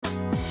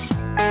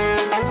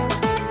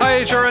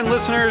HRN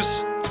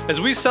listeners.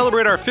 As we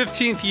celebrate our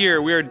 15th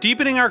year, we are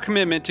deepening our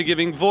commitment to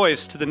giving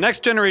voice to the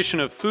next generation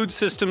of food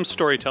systems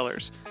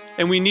storytellers,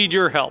 and we need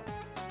your help.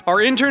 Our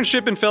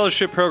internship and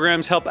fellowship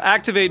programs help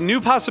activate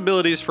new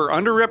possibilities for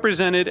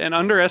underrepresented and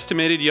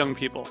underestimated young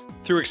people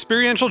through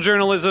experiential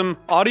journalism,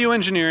 audio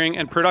engineering,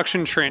 and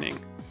production training.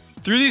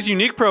 Through these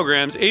unique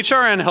programs,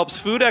 HRN helps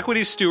food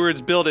equity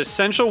stewards build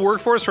essential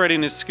workforce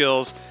readiness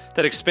skills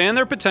that expand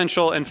their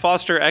potential and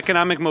foster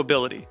economic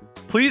mobility.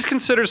 Please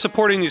consider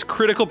supporting these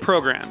critical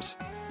programs.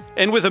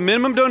 And with a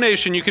minimum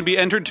donation, you can be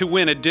entered to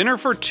win a dinner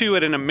for two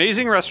at an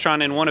amazing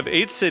restaurant in one of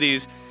 8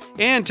 cities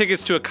and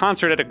tickets to a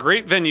concert at a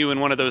great venue in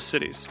one of those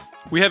cities.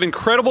 We have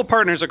incredible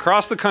partners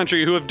across the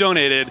country who have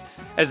donated,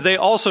 as they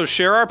also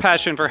share our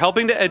passion for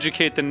helping to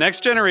educate the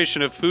next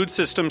generation of food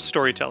systems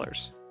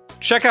storytellers.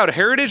 Check out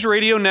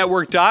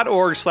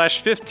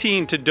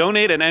heritageradionetwork.org/15 to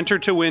donate and enter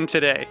to win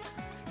today.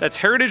 That's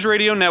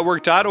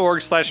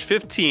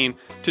heritageradionetwork.org/15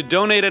 to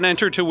donate and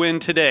enter to win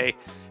today.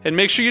 And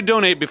make sure you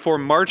donate before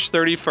March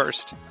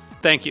 31st.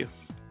 Thank you.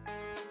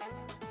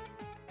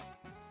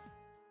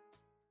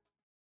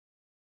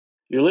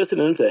 You're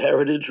listening to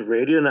Heritage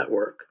Radio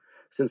Network.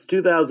 Since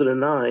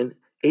 2009,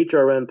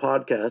 HRN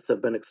podcasts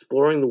have been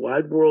exploring the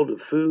wide world of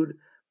food,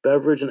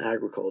 beverage, and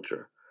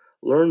agriculture.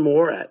 Learn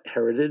more at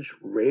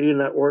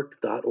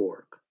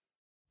heritageradionetwork.org.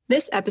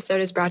 This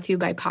episode is brought to you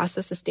by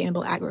PASA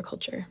Sustainable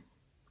Agriculture.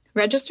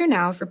 Register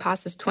now for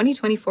PASA's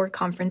 2024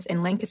 conference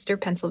in Lancaster,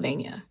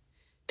 Pennsylvania.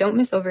 Don't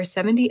miss over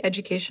 70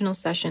 educational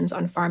sessions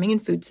on farming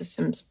and food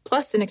systems,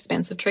 plus an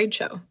expansive trade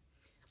show.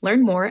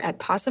 Learn more at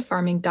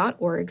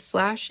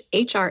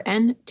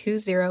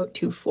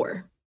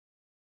pasafarming.org/HRN2024.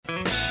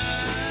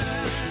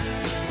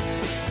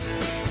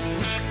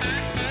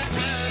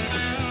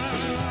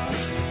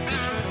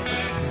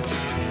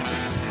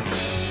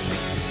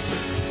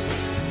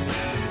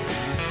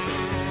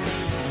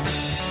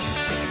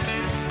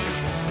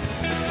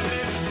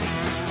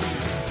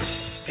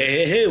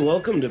 Hey,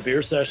 welcome to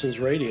Beer Sessions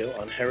Radio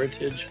on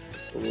Heritage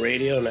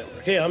Radio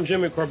Network. Hey, I'm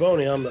Jimmy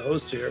Carboni. I'm the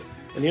host here.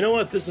 And you know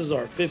what? This is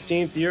our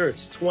 15th year.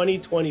 It's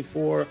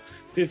 2024,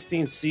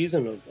 15th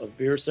season of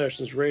Beer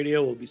Sessions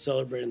Radio. We'll be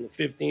celebrating the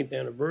 15th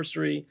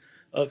anniversary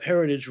of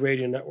Heritage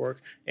Radio Network.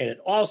 And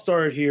it all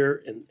started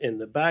here in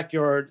the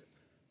backyard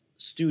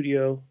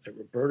studio at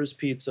Roberta's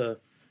Pizza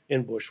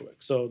in Bushwick.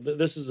 So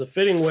this is a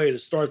fitting way to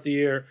start the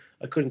year.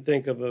 I couldn't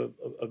think of a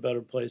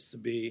better place to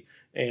be.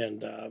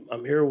 And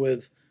I'm here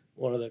with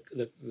one of the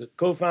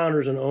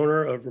co-founders and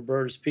owner of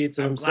Roberta's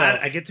Pizza himself. I'm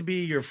glad I get to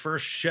be your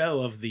first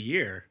show of the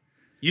year.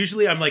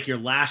 Usually I'm like your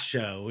last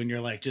show when you're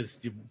like you're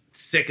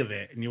sick of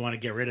it and you want to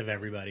get rid of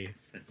everybody.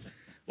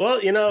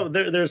 Well, you know,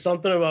 there's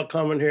something about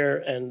coming here,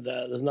 and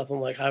there's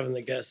nothing like having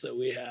the guests that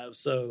we have.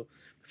 So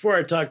before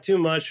I talk too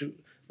much,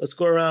 let's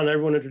go around and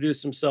everyone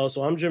introduce themselves.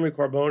 So I'm Jimmy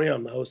Carboni.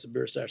 I'm the host of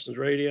Beer Sessions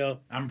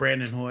Radio. I'm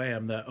Brandon Hoy.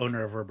 I'm the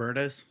owner of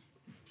Roberta's.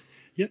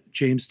 Yep,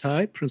 James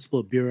Ty,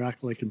 principal of Beer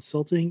Acolyte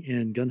Consulting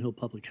and Gun Hill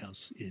Public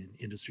House in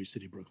Industry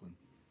City, Brooklyn.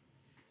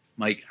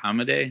 Mike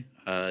Hamadeh,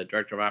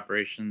 Director of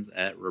Operations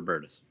at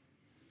Roberta's.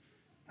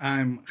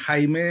 I'm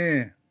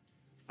Jaime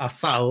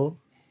Asao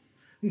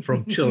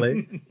from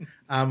Chile.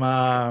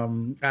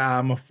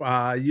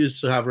 I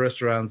used to have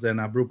restaurants and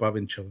a brew pub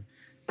in Chile.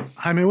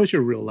 Jaime, what's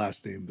your real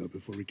last name, though,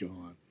 before we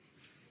go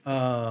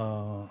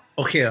on?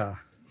 Ojeda.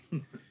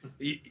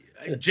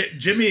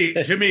 Jimmy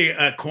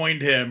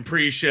coined him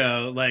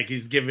pre-show, like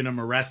he's giving him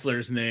a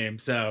wrestler's name.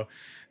 So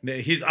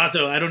he's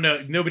also, I don't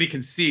know, nobody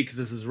can see because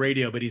this is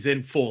radio, but he's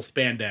in full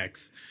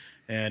spandex.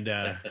 And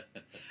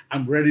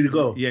I'm ready to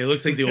go. Yeah, he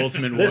looks like the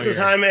ultimate warrior. This is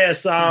Jaime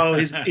Asao.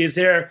 He's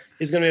here.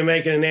 He's going to be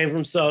making a name for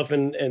himself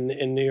in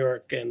New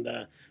York. And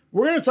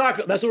we're going to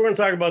talk, that's what we're going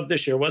to talk about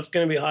this year. What's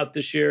going to be hot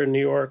this year in New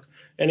York.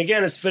 And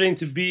again, it's fitting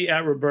to be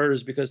at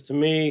Roberta's because to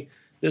me,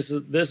 this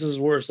is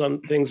where some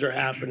things are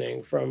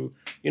happening from,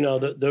 you know,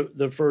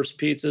 the first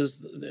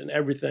pizzas and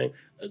everything.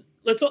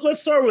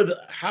 Let's start with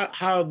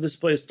how this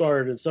place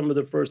started and some of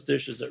the first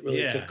dishes that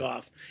really took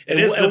off. It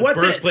is the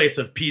birthplace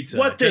of pizza.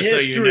 What the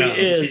history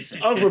is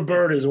of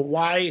Roberta's and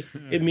why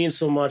it means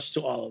so much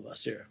to all of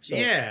us here. So.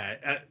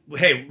 Yeah.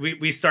 Hey,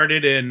 we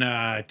started in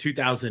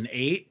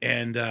 2008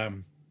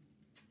 and,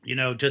 you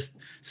know, just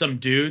some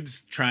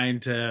dudes trying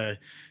to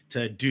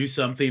do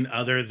something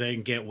other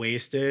than get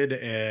wasted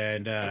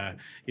and,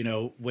 you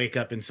know, wake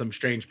up in some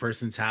strange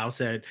person's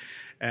house at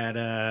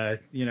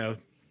 6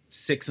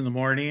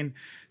 a.m.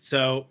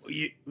 So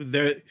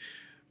the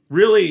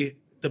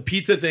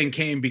pizza thing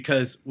came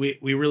because we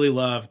really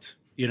loved,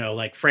 you know,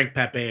 like Frank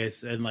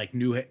Pepe's and like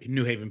New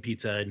Haven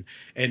Pizza.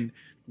 And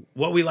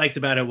what we liked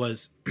about it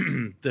was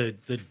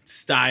the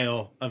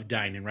style of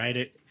dining,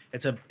 right?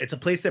 It's a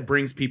place that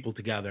brings people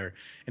together.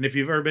 And if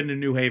you've ever been to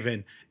New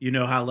Haven, you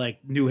know how like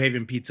New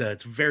Haven Pizza,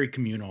 it's very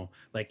communal.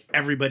 Like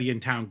everybody in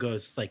town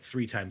goes like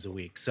 3 times a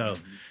week. So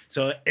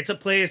it's a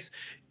place,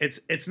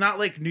 it's not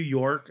like New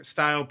York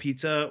style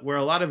pizza where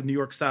a lot of New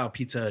York style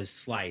pizza is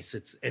slice.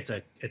 It's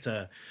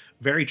a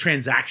very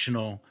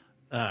transactional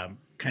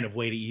kind of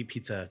way to eat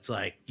pizza. It's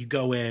like you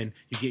go in,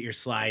 you get your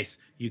slice,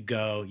 you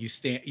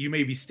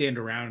maybe stand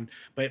around,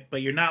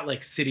 but you're not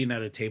like sitting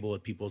at a table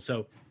with people.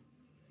 So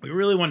we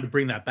really wanted to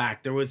bring that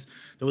back. There was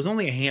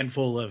only a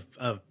handful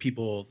of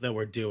people that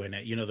were doing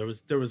it.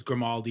 There was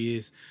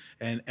Grimaldi's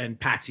and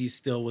Patsy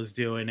still was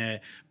doing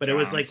it, but John's. It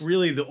was like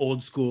really the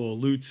old school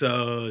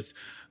Luzzo's,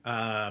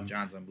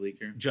 John's on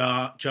Bleecker,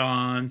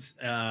 John's,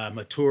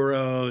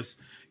 Maturo's.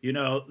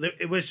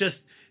 It was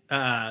just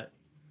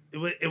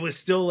it was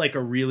still like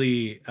a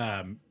really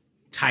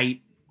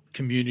tight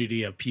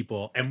community of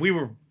people, and we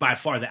were by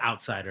far the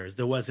outsiders.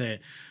 There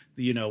wasn't.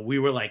 We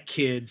were like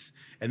kids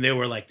and they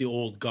were like the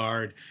old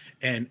guard,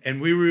 and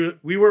we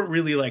weren't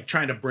really like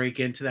trying to break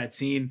into that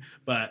scene,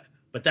 but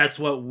that's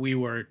what we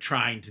were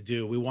trying to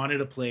do. We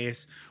wanted a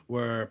place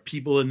where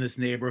people in this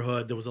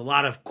neighborhood, there was a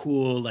lot of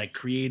cool, like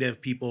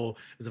creative people.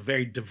 It was a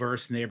very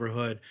diverse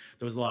neighborhood.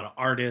 There was a lot of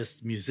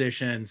artists,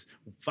 musicians,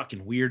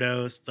 fucking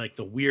weirdos, like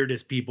the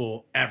weirdest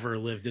people ever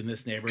lived in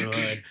this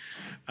neighborhood.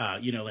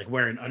 Like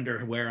wearing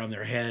underwear on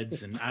their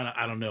heads, and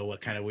I don't know what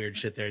kind of weird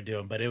shit they're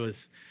doing, but it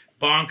was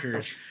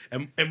bonkers.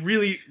 And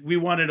really we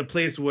wanted a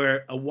place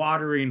where a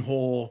watering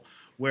hole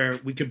where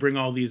we could bring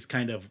all these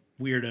kind of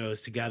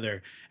weirdos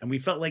together. And we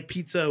felt like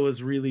pizza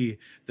was really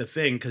the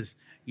thing, because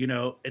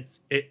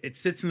it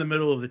sits in the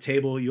middle of the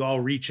table, you all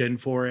reach in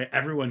for it,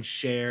 everyone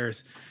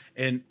shares.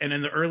 And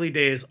in the early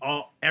days,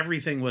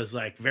 everything was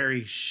like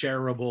very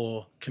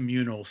shareable,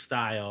 communal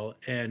style.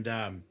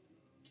 And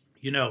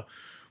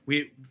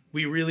we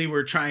really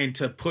were trying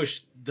to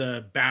push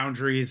the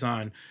boundaries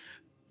on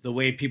the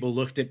way people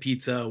looked at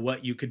pizza,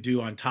 what you could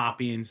do on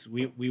toppings.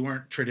 We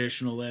weren't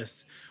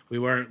traditionalists. We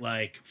weren't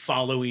like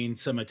following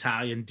some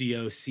Italian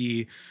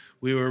DOC.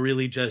 We were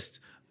really just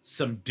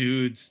some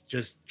dudes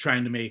just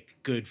trying to make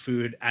good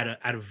food at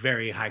a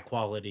very high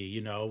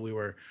quality. We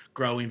were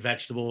growing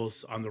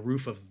vegetables on the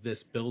roof of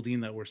this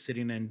building that we're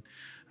sitting in.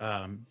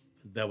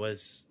 That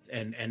was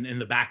and in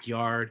the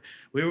backyard.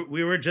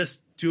 We were just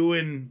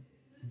doing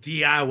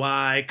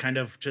DIY kind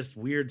of just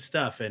weird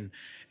stuff,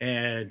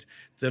 and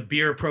the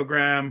beer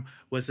program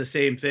was the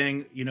same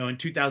thing. In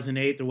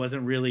 2008 there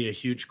wasn't really a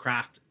huge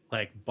craft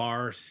like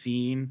bar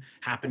scene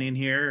happening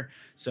here,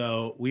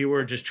 so we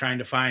were just trying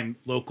to find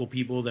local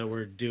people that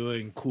were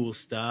doing cool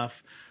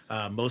stuff.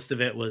 Most of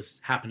it was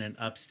happening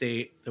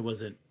upstate. There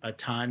wasn't a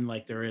ton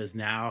like there is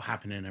now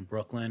happening in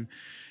Brooklyn.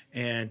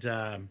 And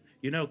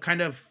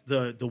kind of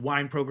the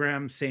wine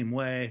program, same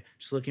way,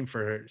 just looking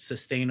for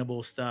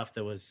sustainable stuff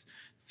that was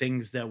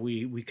things that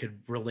we could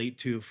relate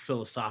to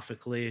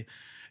philosophically.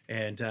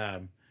 And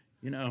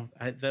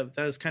that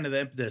was kind of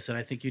the impetus. And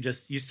I think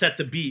you set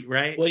the beat,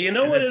 right? Well,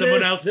 what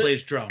someone else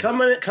plays drums.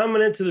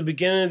 Coming into the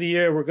beginning of the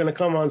year, we're going to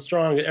come on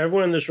strong.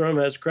 Everyone in this room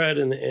has cred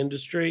in the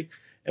industry,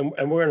 and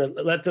we're going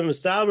to let them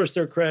establish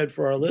their cred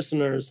for our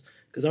listeners,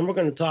 because then we're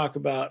going to talk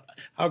about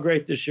how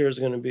great this year is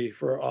going to be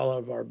for all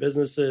of our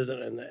businesses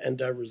and the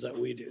endeavors that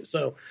we do.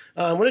 So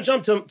I'm going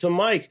to jump to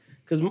Mike,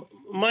 because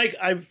Mike,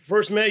 I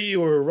first met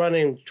you were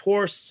running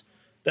Torst,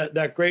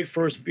 that great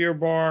first beer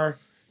bar.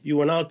 You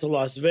went out to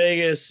Las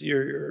Vegas.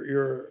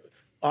 You're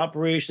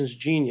operations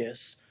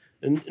genius,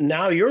 and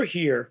now you're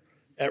here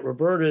at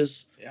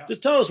Roberta's. Yeah.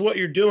 Just tell us what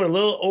you're doing. A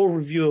little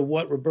overview of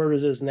what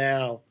Roberta's is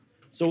now,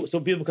 so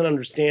people can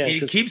understand.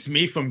 It keeps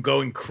me from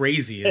going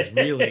crazy. Is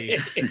really.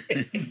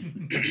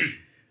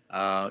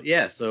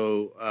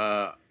 So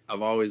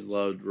I've always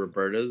loved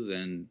Roberta's,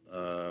 and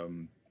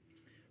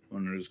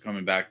when I was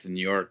coming back to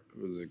New York,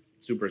 I was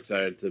super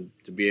excited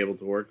to be able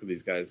to work with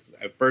these guys.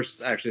 I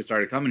first actually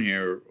started coming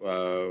here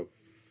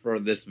for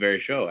this very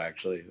show,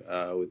 actually,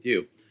 with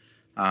you.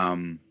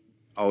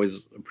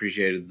 Always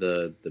appreciated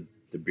the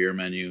beer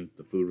menu.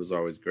 The food was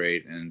always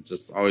great, and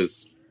just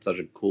always such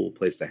a cool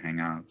place to hang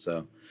out.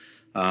 So,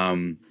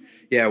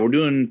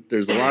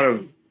 there's a lot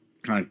of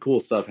kind of cool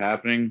stuff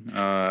happening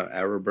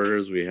at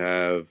Roberta's. We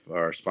have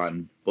our spot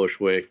in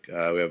Bushwick.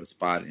 We have a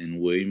spot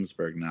in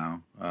Williamsburg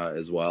now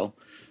as well.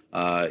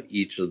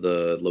 Each of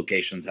the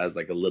locations has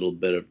like a little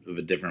bit of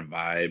a different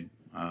vibe.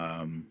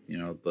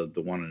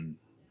 The one in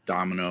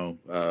Domino,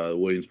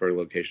 Williamsburg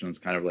location is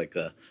kind of like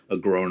a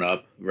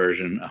grown-up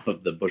version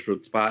of the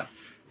Bushwick spot.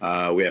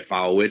 We have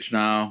Foul Witch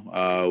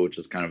now, which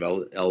is kind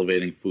of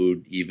elevating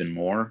food even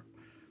more.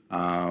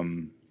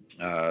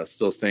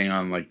 Still staying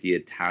on like the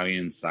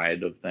Italian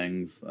side of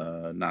things,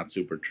 not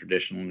super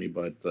traditionally,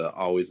 but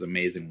always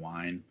amazing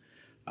wine.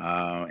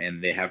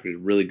 And they have a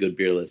really good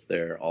beer list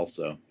there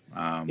also.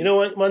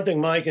 One thing,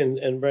 Mike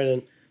and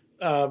Brendan,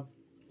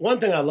 one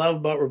thing I love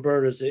about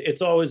Roberta's,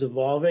 it's always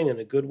evolving in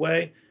a good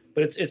way.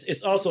 But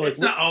it's also like...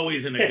 It's not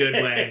always in a good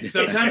way.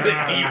 Sometimes it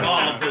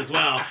devolves as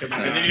well. And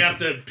then you have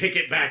to pick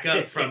it back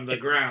up from the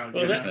ground.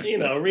 Well,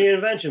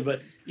 reinvention.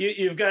 But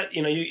you've got,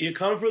 you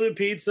come for the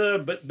pizza,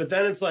 but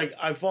then it's like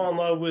I fall in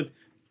love with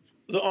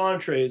the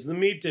entrees, the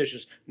meat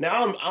dishes.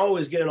 Now I'm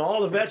always getting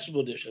all the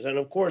vegetable dishes. And,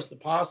 of course, the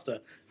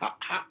pasta.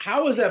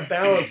 How is that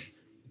balance?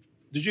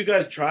 Did you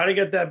guys try to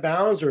get that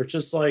balance? Or it's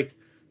just like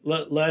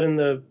letting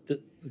the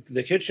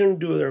kitchen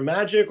do their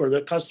magic, or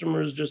the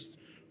customers just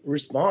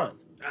respond?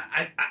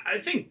 I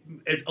think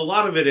a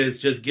lot of it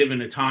is just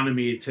giving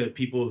autonomy to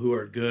people who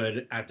are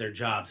good at their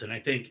jobs. And I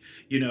think,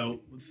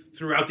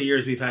 throughout the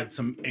years, we've had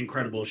some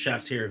incredible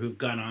chefs here who've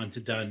gone on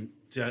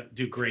to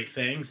do great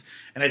things.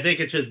 And I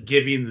think it's just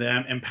giving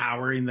them,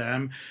 empowering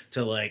them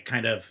to like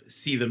kind of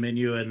see the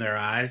menu in their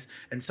eyes.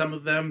 And some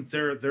of them,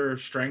 their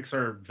strengths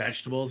are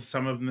vegetables.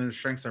 Some of them, their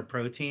strengths are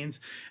proteins.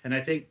 And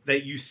I think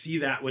that you see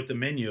that with the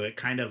menu, it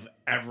kind of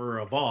ever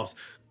evolves.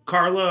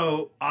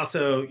 Carlo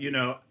also,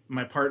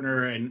 my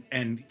partner and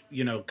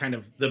kind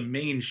of the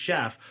main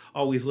chef,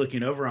 always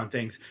looking over on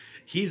things.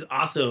 He's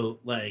also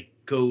like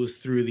goes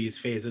through these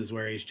phases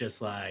where he's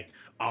just like,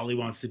 all he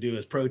wants to do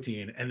is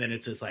protein. And then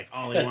it's just like,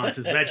 all he wants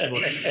is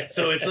vegetable.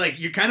 So it's like,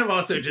 you kind of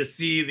also just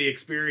see the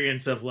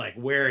experience of like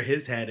where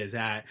his head is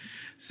at.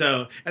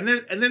 So, and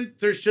then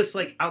there's just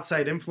like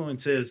outside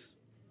influences.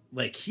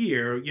 Like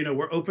here,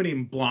 we're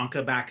opening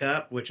Blanca back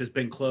up, which has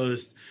been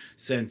closed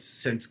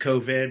since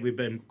COVID. We've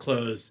been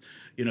closed,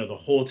 the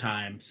whole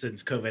time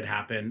since COVID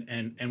happened.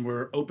 And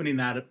we're opening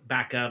that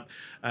back up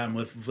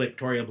with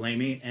Victoria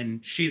Blamey.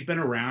 And she's been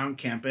around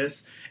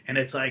campus. And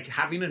it's like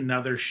having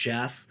another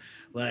chef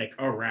like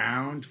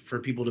around for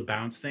people to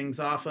bounce things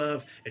off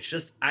of. It's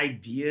just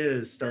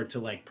ideas start to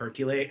like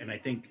percolate. And I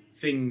think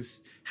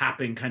things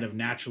happen kind of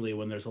naturally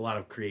when there's a lot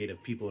of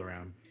creative people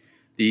around.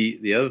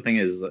 The other thing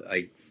is,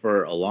 like,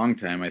 for a long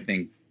time, I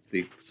think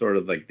the sort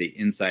of like the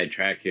inside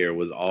track here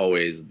was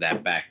always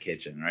that back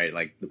kitchen, right?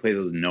 Like the place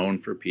is known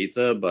for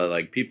pizza, but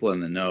like people in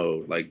the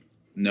know, like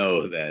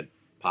know that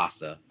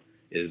pasta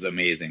is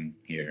amazing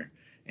here.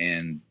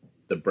 And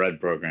the bread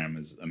program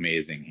is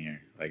amazing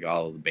here. Like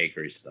all of the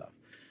bakery stuff.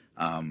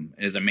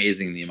 It is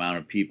amazing the amount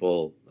of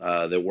people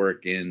that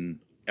work in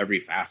every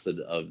facet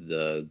of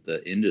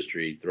the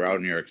industry throughout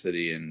New York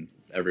City and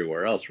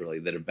everywhere else really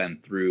that have been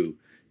through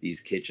these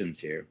kitchens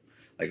here.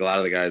 Like a lot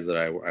of the guys that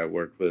I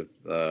worked with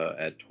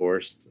at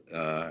Torst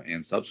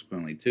and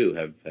subsequently too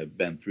have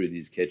been through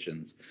these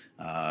kitchens,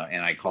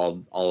 and I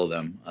called all of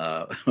them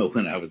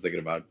when I was thinking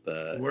about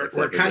the. We're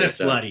kind of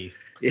slutty.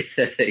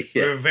 Yeah.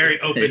 We're a very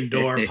open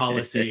door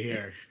policy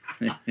here.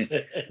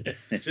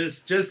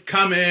 just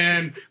come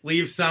in,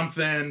 leave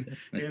something,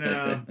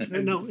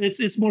 No,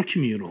 it's more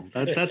communal.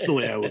 That's the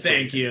way I would.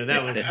 Thank you.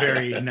 That was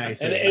very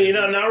nice. And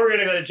now we're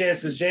gonna go to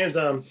James because James,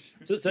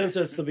 since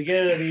it's the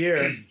beginning of the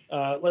year,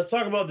 let's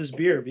talk about this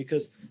beer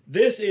because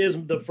this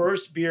is the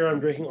first beer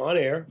I'm drinking on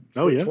air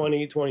for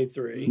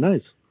 2023.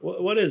 Nice.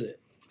 What is it?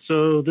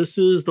 So this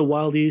is the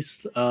Wild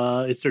East.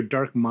 It's their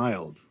dark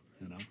mild.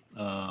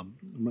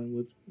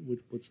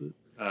 What's it?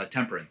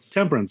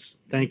 Temperance.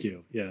 Thank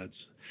you. Yeah,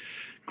 it's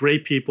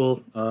great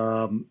people.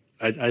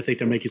 I think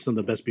they're making some of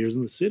the best beers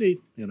in the city.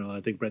 I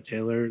think Brett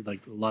Taylor,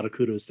 like a lot of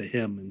kudos to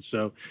him. And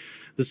so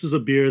this is a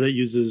beer that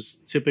uses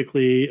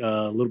typically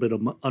a little bit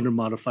of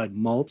under-modified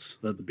malt,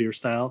 the beer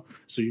style.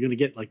 So you're going to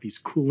get like these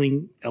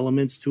cooling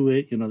elements to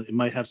it. It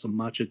might have some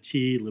matcha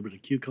tea, a little bit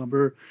of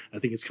cucumber. I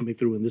think it's coming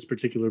through in this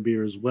particular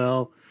beer as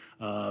well.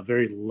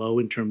 Very low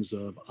in terms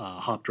of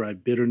hop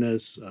drive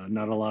bitterness,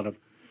 not a lot of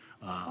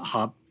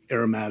hop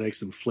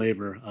aromatics and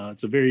flavor.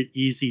 It's a very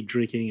easy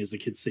drinking, as the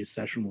kids say,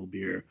 sessionable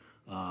beer.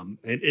 And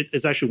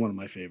it's actually one of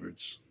my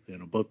favorites,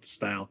 both the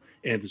style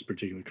and this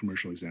particular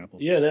commercial example.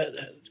 Yeah,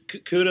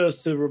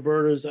 kudos to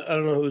Roberta's. I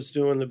don't know who's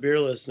doing the beer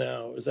list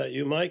now. Is that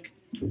you, Mike?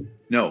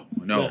 No.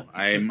 Yeah.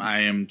 I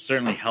am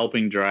certainly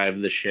helping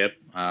drive the ship,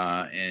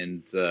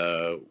 and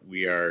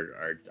we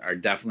are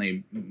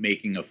definitely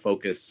making a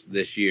focus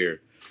this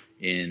year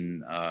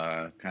in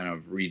kind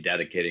of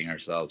rededicating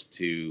ourselves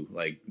to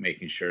like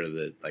making sure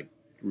that like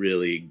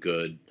really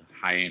good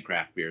high-end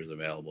craft beer is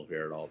available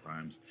here at all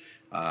times,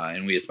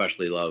 and we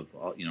especially love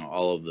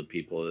all of the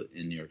people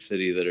in New York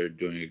City that are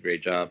doing a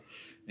great job,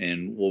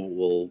 and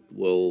we'll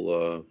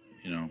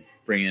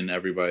bring in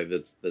everybody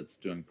that's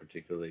doing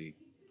particularly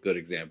good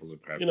examples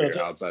of craft beer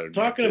outside of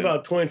talking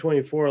about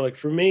 2024. Like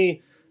for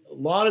me, a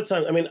lot of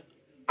times, I mean,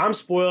 I'm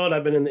spoiled.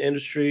 I've been in the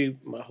industry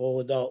my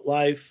whole adult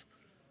life.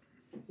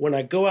 When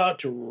I go out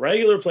to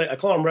I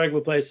call them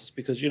regular places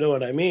because you know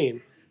what I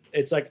mean.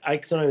 It's like I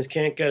sometimes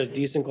can't get a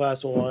decent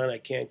glass of wine. I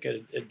can't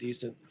get a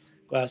decent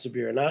glass of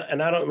beer, and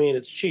I don't mean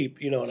it's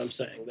cheap. You know what I'm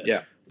saying?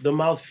 The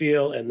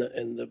mouthfeel and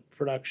the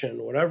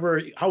production,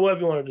 however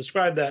you want to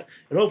describe that,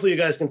 and hopefully you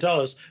guys can tell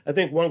us. I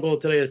think one goal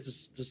today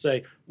is to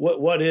say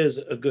what is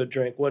a good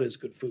drink, what is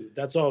good food.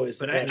 That's always.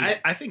 But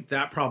I think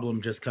that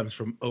problem just comes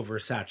from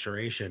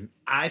oversaturation.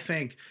 I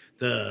think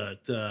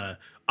the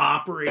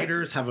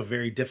operators have a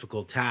very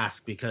difficult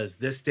task because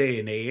this day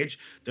and age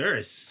there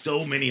is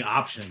so many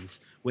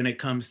options. When it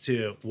comes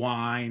to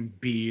wine,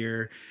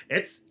 beer,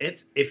 it's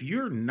if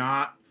you're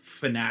not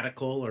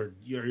fanatical or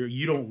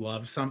you don't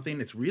love something,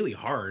 it's really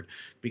hard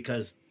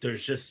because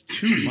there's just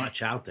too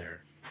much out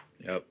there.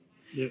 Yep.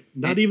 Yeah,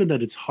 not even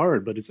that it's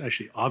hard, but it's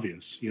actually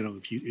obvious.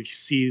 If you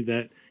see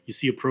that, you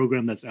see a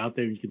program that's out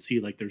there, and you can see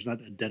like there's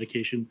not a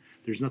dedication,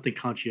 there's nothing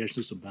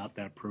conscientious about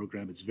that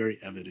program. It's very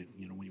evident,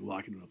 when you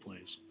walk into a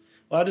place.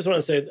 Well, I just want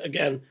to say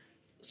again,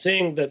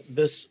 seeing that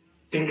this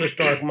English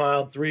Dark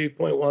Mild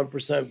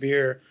 3.1%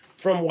 beer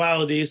from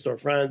Wild East or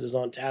Friends is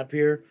on tap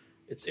here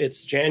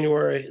It's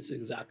January. It's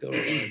exactly what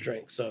I want to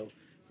drink. So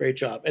great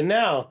job. And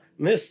now,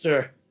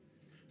 Mr.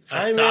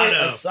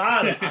 Asado.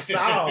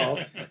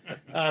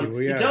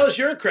 You tell us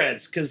your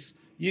creds, because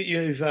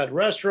you've had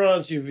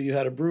restaurants, you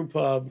had a brew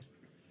pub.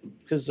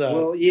 We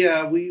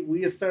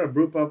started a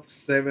brew pub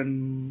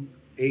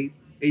 8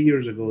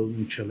 years ago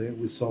in Chile.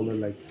 We sold it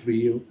like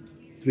 3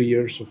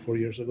 years or 4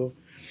 years ago,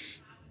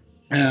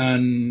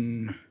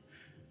 and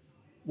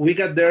we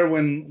got there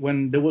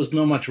when there was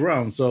no much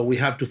around. So we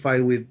have to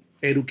fight with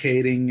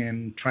educating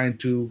and trying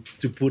to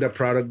put a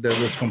product that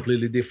was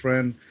completely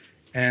different.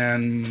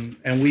 And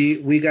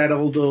we got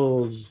all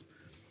those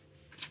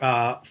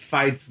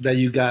fights that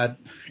you got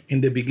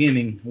in the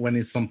beginning when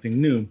it's something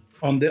new.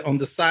 On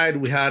the side,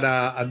 we had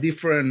a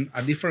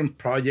different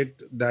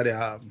project that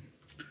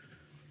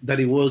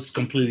it was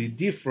completely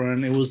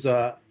different. It was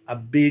a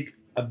big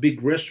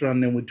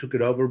restaurant, and we took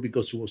it over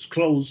because it was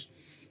closed,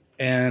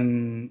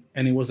 and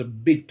it was a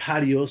big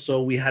patio.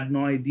 So we had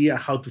no idea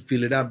how to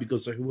fill it up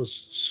because it was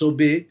so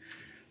big.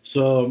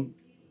 So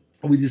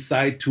we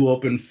decided to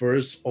open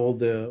first all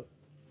the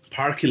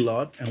parking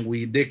lot, and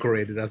we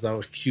decorated as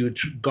a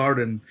huge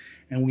garden,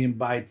 and we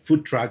invite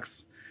food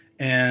trucks.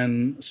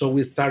 And so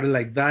we started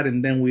like that,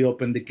 and then we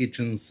opened the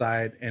kitchen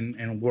side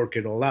and work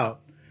it all out.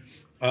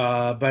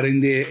 But in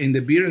the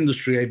beer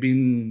industry, I've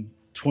been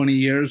 20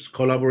 years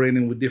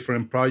collaborating with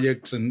different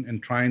projects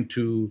and trying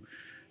to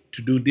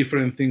do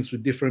different things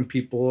with different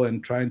people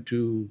and trying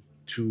to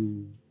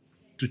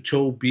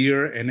show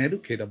beer and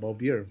educate about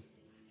beer.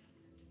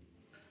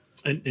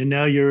 And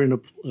now you're in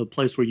a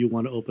place where you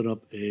want to open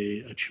up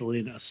a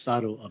Chilean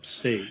asado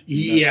upstate.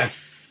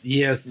 Yes.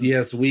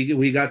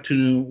 We got to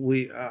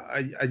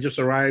I just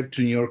arrived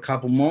to New York a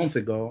couple months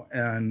ago,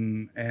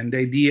 and the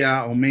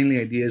idea, or mainly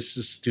idea, is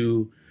just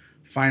to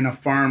find a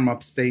farm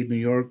upstate New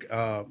York,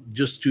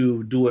 just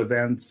to do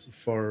events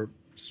for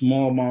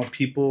small amount of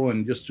people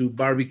and just to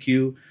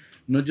barbecue,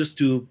 not just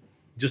to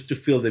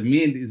feel the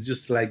meat. It's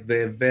just like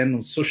the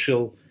event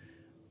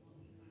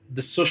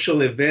the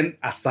social event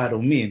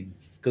asado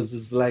means, because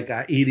it's like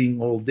a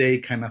eating all day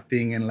kind of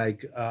thing, and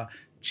like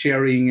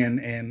sharing and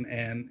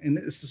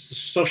it's a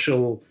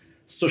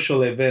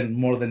social event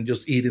more than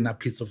just eating a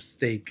piece of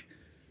steak.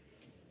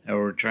 And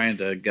we're trying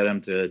to get him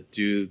to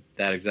do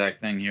that exact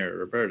thing here at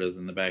Roberta's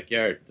in the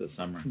backyard this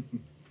summer.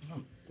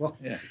 Well,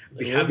 yeah,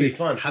 it'll be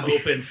fun. Have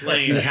open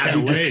flames.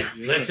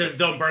 Let's just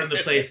don't burn the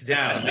place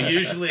down. But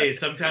usually,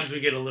 sometimes we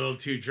get a little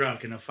too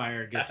drunk and a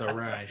fire gets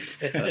awry.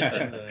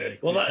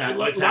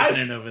 What's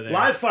happening over there?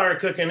 Live fire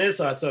cooking is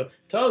hot. So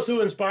tell us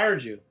who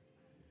inspired you.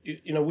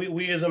 You know,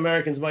 we as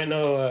Americans might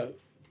know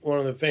one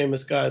of the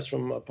famous guys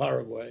from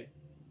Paraguay.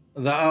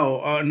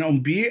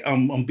 On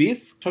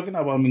beef, talking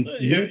about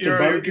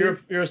your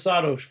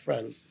asado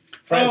friend.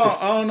 Francis.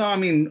 Oh no!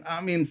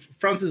 I mean,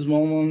 Francis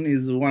Momon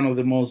is one of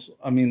the most,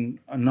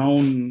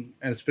 known,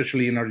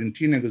 especially in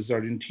Argentina, because he's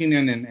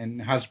Argentinian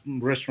and has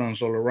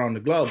restaurants all around the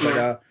globe.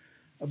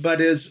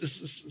 But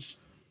it's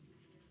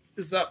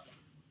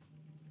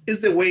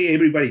the way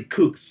everybody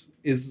cooks.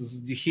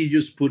 He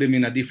just put him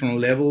in a different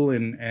level,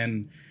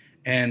 and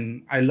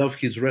I love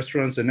his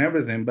restaurants and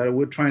everything. But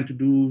we're trying to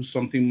do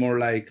something more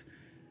like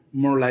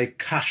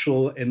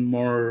casual and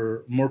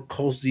more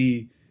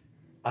cozy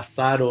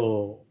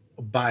asado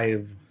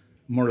vibe,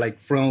 more like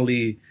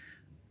friendly,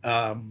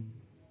 not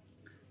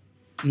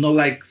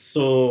like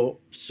so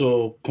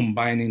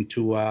combined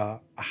into a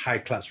high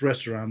class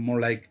restaurant,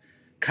 more like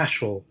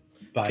casual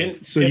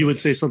vibe. So you would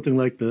say something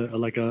like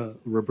a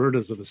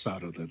Roberta's of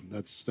asado, then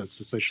that's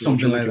essentially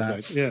something like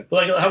that. Yeah.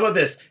 Like, how about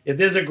this? If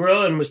there's a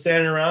grill and we're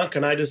standing around,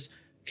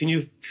 can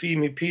you feed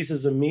me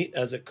pieces of meat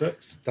as it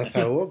cooks? That's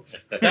how it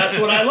works. That's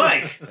what I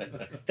like.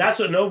 That's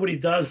what nobody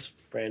does,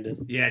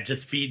 Brandon. Yeah,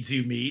 just feeds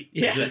you meat.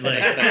 Yeah.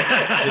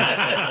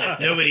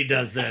 Nobody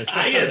does this.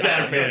 I get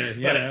that,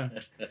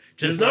 Brandon.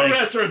 There's no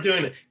restaurant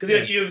doing it.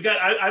 Because you've got,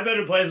 I've been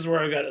to places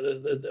where I've got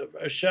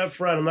a chef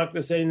friend, I'm not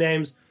going to say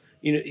names,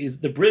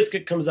 the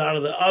brisket comes out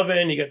of the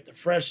oven, you get the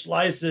fresh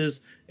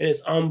slices, and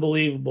it's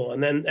unbelievable.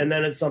 And then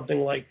it's something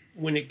like,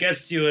 when it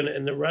gets to you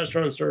in the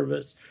restaurant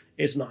service,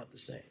 it's not the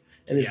same.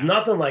 And there's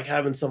nothing like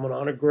having someone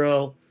on a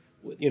grill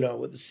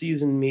with the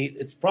seasoned meat.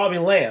 It's probably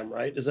lamb,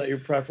 right? Is that your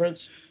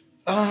preference?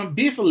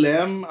 Beef or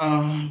lamb.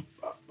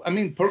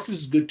 Pork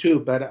is good too,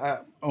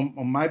 but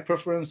on my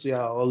preference,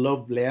 I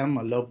love lamb.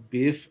 I love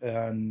beef,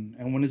 and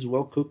when it's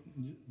well cooked,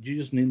 you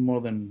just need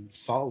more than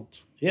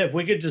salt. Yeah, if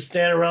we could just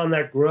stand around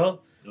that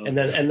grill, and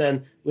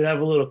then we'd have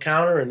a little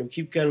counter, and we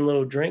keep getting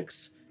little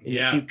drinks, and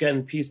you keep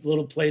getting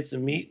little plates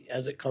of meat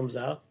as it comes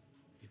out.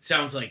 It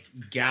sounds like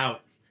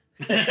gout.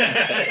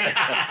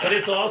 But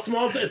it's all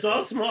small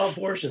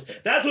portions.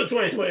 That's what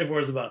 2024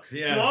 is about.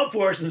 Yeah. Small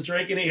portions,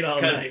 drink and eat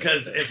all night.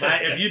 Because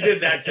if you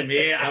did that to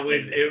me, I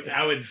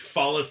would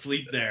fall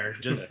asleep there,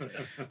 just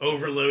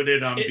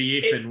overloaded on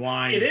beef and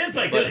wine. It is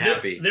like, but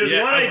happy. There's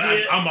one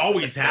idea. I'm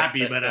always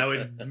happy, but I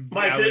would.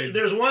 Mike,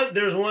 there's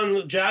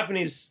one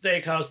Japanese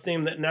steakhouse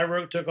theme that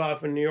never took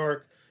off in New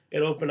York.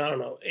 It opened, I don't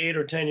know, 8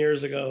 or 10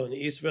 years ago in the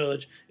East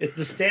Village. It's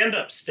the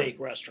stand-up steak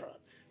restaurant.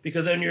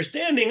 because when you're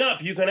standing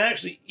up, you can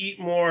actually eat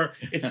more.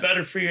 It's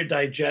better for your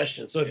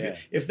digestion. So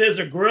if there's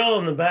a grill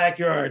in the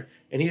backyard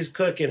and he's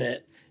cooking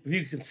it, if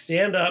you can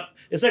stand up,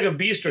 it's like a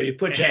bistro. You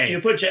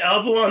put your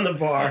elbow on the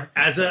bar.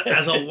 As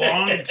a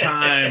long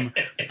time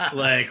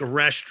like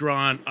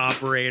restaurant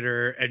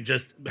operator and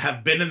just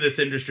have been in this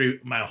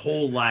industry my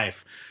whole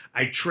life,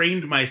 I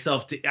trained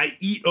myself I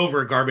eat over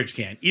a garbage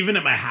can. Even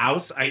at my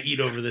house, I eat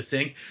over the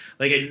sink.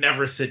 Like, I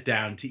never sit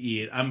down to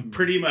eat. I'm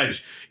pretty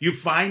much, you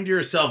find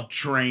yourself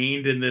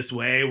trained in this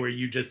way where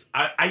you just,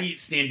 I eat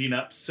standing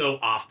up so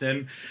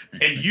often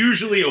and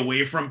usually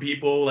away from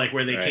people, like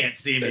where they can't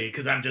see me.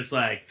 Cause I'm just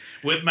like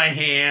with my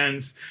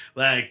hands,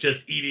 like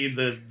just eating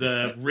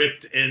the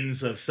ripped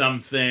ends of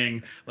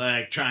something,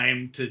 like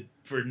trying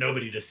for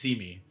nobody to see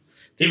me.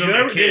 Did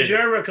you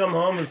ever come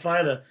home and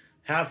find a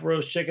half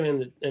roast chicken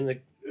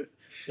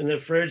in the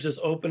fridge, just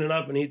open it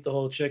up and eat the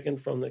whole chicken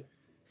from the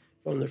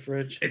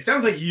fridge? It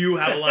sounds like you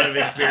have a lot of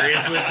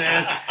experience with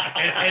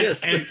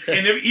this,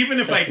 and even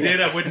if I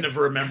did, I wouldn't have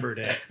remembered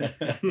it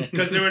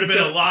because there would have been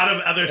a lot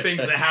of other things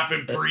that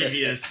happened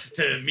previous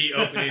to me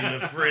opening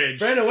the fridge.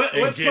 Brandon,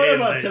 what's fun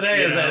about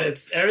today is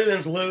that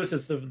everything's loose.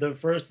 It's the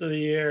first of the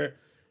year,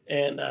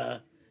 and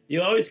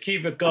you always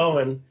keep it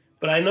going.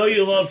 But I know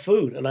you love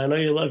food, and I know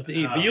you love to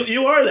eat. But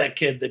you are that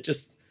kid that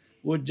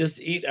would just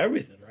eat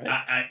everything,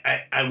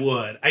 right? I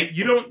would.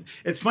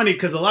 It's funny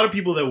because a lot of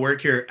people that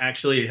work here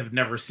actually have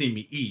never seen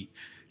me eat.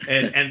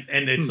 And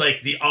it's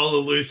like the all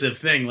elusive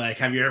thing. Like,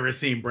 have you ever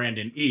seen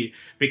Brandon eat?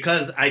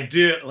 Because I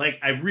do, like,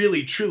 I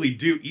really truly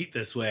do eat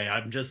this way.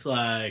 I'm just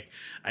like,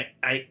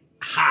 I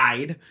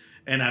hide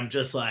and I'm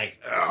just like,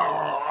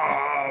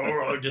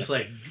 just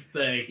like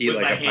eat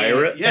like a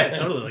pirate? Yeah,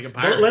 totally like a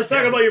pirate. So let's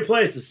talk about your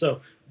places.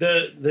 So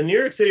the New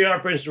York City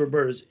operations of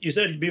Roberta's, you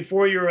said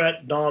before you were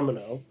at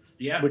Domino.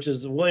 Yeah. Which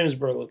is the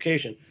Williamsburg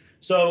location.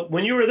 So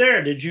when you were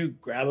there, did you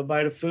grab a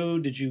bite of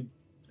food? Did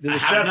the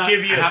chef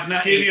give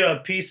you a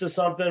piece of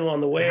something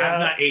on the way out? I have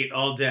not ate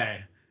all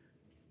day.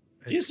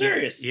 Are you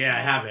serious? Yeah,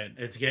 I haven't.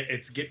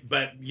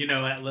 But you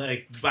know,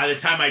 like by the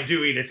time I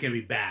do eat, it's gonna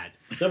be bad.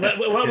 So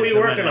what were you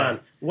working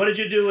on? What did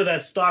you do with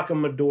that stock of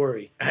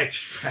Midori?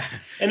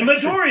 And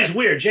Midori is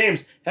weird.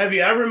 James, have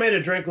you ever made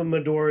a drink with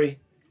Midori?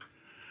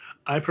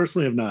 I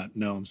personally have not.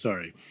 No, I'm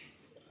sorry.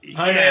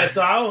 Yeah.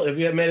 Sal, have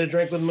you made a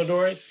drink with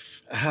Midori?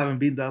 I haven't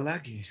been that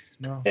lucky.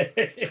 No.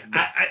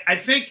 I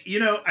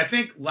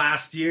think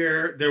last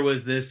year there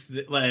was this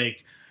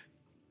like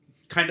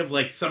kind of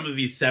like some of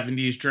these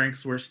 70s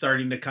drinks were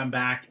starting to come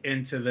back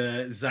into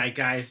the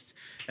zeitgeist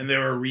and they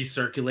were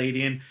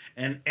recirculating.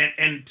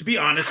 And to be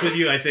honest with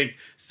you, I think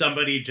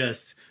somebody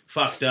just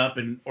fucked up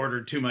and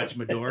ordered too much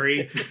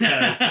Midori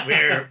because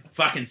we're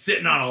fucking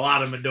sitting on a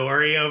lot of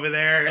Midori over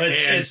there.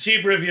 It's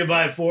cheaper if you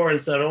buy 4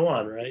 instead of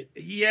 1, right?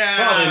 Yeah.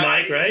 Probably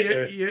Mike,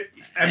 right?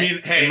 I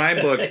mean, hey. In my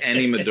book,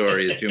 any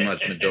Midori is too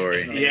much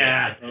Midori.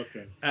 Yeah.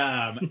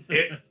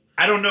 Okay.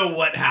 I don't know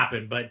what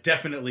happened, but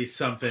definitely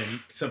something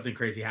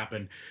crazy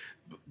happened.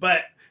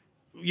 But,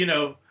 you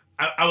know,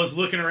 I was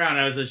looking around.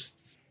 I was just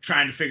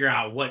trying to figure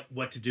out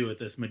what to do with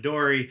this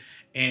Midori.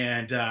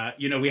 And,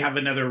 you know, we have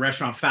another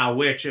restaurant, Foul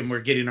Witch, and we're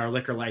getting our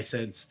liquor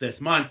license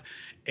this month.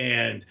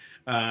 And,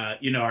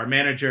 you know, our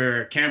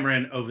manager,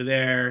 Cameron, over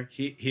there,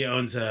 he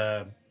owns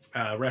a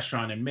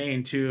restaurant in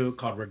Maine, too,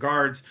 called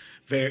Regards.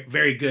 Very,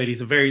 very good.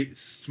 He's a very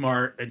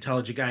smart,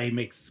 intelligent guy. He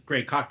makes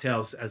great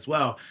cocktails as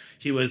well.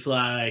 He was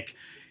like...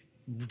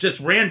 just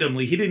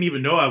randomly, he didn't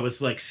even know I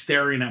was like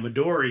staring at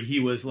Midori.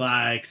 He was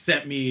like,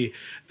 sent me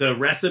the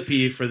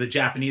recipe for the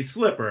Japanese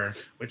slipper,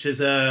 which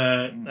is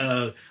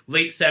a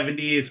late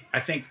 70s, I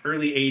think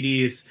early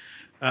 80s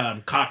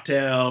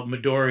cocktail,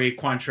 Midori,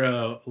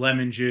 Cointreau,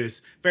 lemon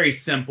juice. Very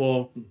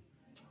simple.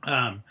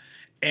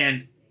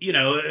 And, you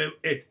know,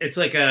 it's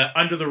like a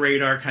under the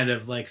radar kind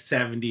of like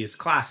 70s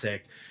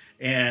classic.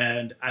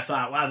 And I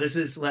thought, wow, this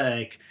is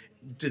like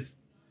just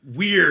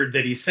weird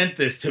that he sent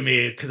this to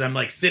me because I'm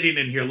like sitting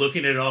in here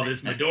looking at all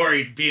this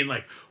Midori being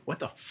like, what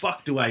the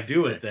fuck do I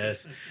do with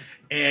this?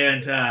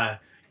 And,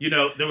 you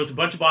know, there was a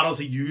bunch of bottles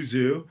of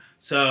yuzu.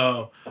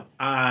 So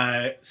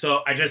I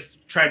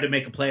just tried to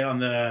make a play on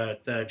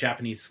the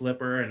Japanese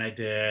slipper, and I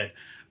did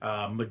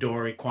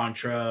Midori,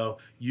 Cointreau,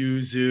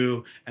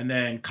 yuzu, and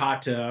then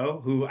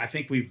Kato, who I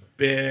think we've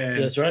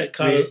been... That's right,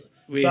 Kato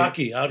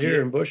Saki out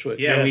here in Bushwick.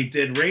 Yeah, we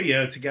did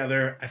radio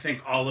together. I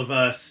think all of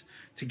us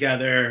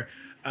together.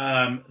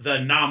 The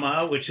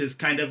Nama, which is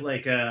kind of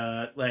like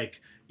a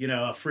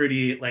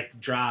fruity, like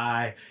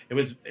dry. It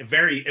was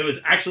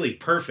actually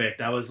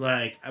perfect. I was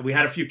like, we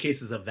had a few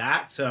cases of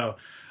that, so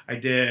I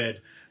did.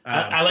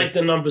 I like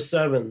the number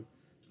 7,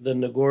 the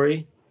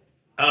Nagori.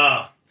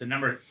 Oh, the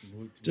number.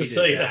 Just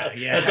so you know,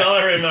 that's all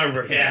I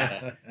remember.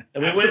 Yeah,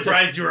 and I'm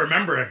surprised you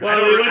remember it. Well,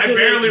 I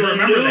barely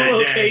remember that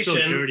location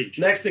so dirty,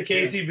 next to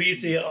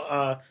KCBC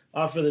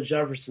off of the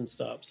Jefferson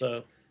stop.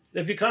 So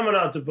if you're coming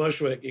out to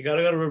Bushwick, you got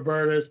to go to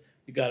Roberta's.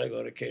 You got to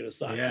go to Kato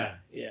Saki. Yeah.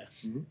 Yeah.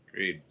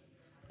 Agreed.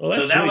 Well,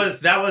 so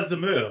that was the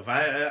move.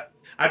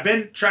 I've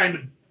been trying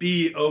to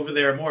be over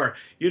there more.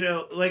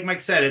 Like Mike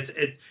said,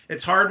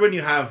 it's hard when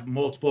you have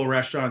multiple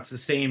restaurants, the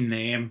same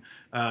name,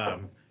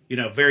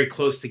 very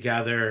close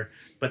together,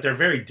 but they're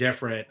very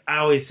different. I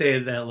always say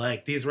that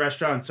like these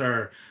restaurants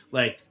are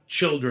like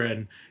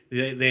children.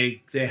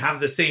 They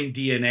have the same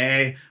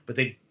DNA, but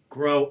they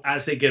grow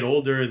as they get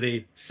older.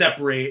 They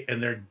separate,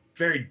 and they're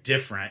very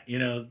different.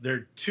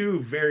 They're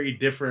two very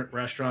different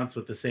restaurants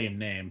with the same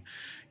name.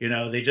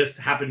 They just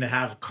happen to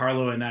have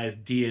Carlo and I's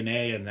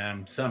DNA in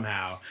them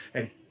somehow,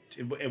 and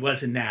it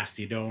wasn't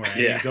nasty. Don't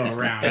worry. Yeah. Go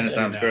around. Kind of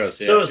sounds gross.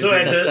 Yeah. So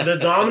at the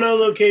Domino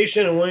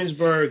location in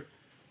Williamsburg,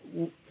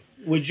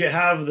 would you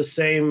have the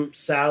same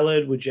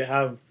salad? Would you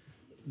have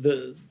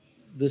the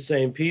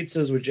same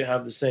pizzas? Would you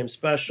have the same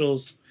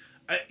specials?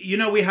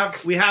 We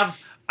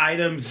have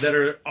items that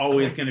are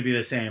always going to be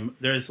the same.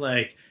 There's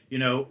like,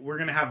 we're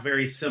going to have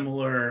very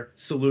similar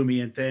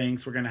salumi and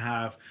things. We're going to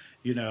have,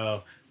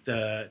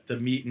 the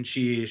meat and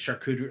cheese,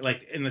 charcuterie,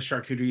 like in the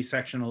charcuterie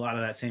section, a lot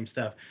of that same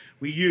stuff.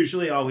 We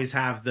usually always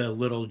have the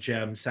little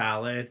gem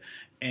salad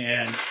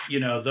and,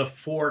 the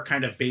 4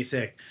 kind of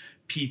basic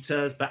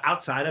pizzas. But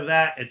outside of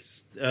that,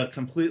 it's a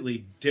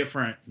completely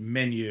different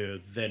menu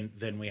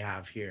than we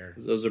have here.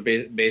 Those are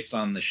based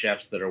on the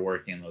chefs that are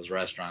working in those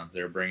restaurants.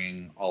 They're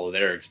bringing all of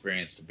their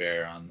experience to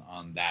bear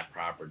on that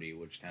property,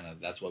 which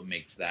that's what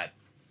makes that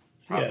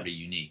property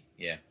unique.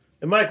 Yeah.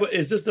 And Mike,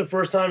 is this the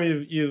first time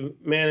you've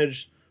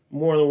managed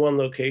more than one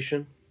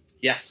location?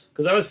 Yes.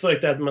 Because I always feel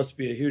like that must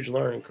be a huge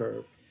learning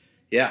curve.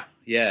 Yeah.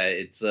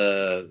 It's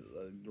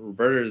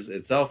Roberta's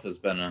itself has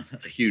been a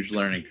huge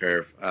learning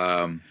curve.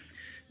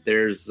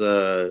 There's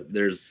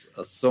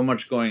so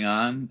much going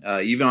on,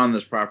 even on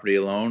this property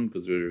alone,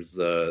 because there's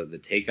the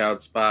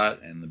takeout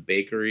spot and the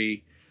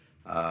bakery.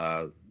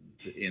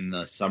 In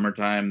the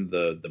summertime,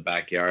 the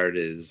backyard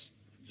is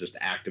just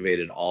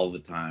activated all the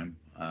time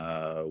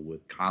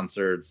with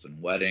concerts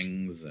and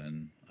weddings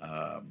and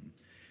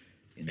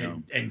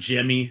and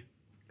Jimmy.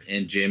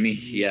 And Jimmy,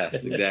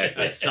 yes,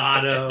 exactly.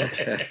 Asado.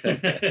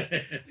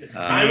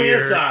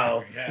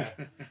 Asado. Yeah.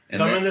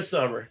 Coming this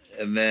summer.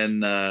 And then,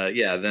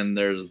 then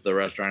there's the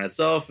restaurant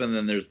itself, and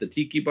then there's the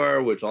tiki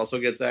bar, which also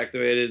gets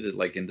activated.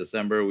 Like in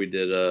December, we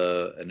did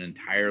an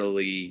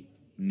entirely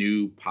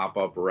new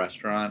pop-up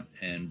restaurant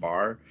and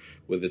bar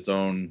with its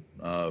own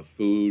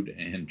food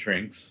and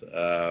drinks.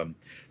 So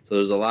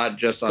there's a lot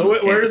just on.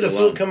 So where does the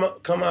food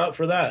come out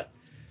for that?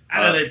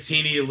 Out of the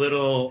teeny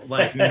little,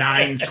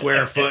 9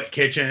 square foot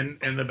kitchen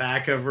in the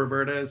back of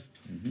Roberta's.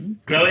 Mm-hmm.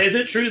 Now, is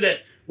it true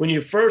that when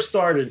you first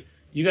started,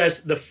 you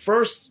guys,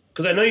 because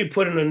I know you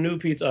put in a new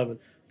pizza oven,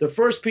 the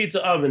first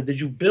pizza oven, did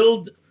you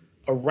build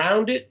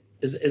around it?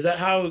 Is that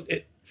how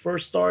it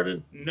first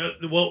started? No,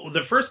 well,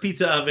 the first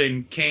pizza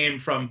oven came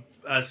from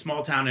a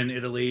small town in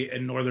Italy,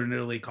 in northern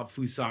Italy, called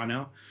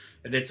Fusano.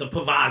 And it's a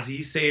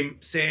Pavazzi,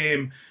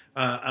 same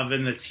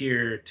oven that's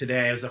here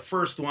today. It was the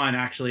first one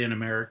actually in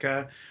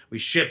America. We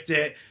shipped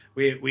it.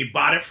 We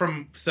bought it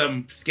from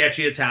some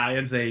sketchy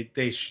Italians.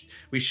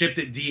 We shipped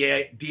it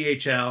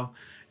DHL,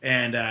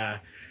 and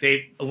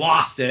they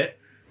lost it.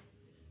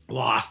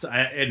 Lost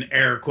in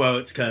air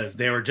quotes, because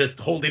they were just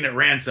holding it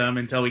ransom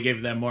until we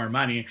gave them more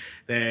money.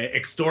 They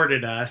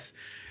extorted us.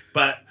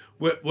 But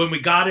when we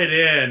got it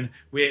in,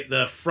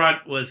 the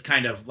front was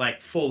kind of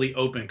like fully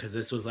open because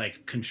this was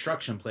like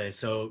construction place.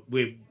 So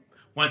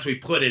once we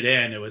put it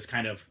in, it was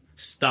kind of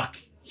stuck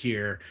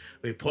here.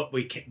 We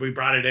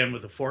brought it in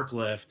with a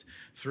forklift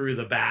through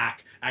the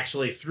back,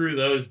 actually through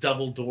those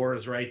double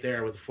doors right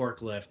there with a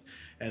forklift,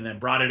 and then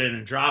brought it in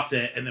and dropped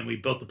it, and then we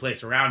built the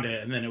place around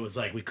it, and then it was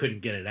like we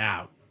couldn't get it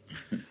out.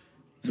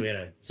 So we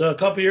had So a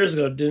couple years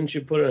ago, didn't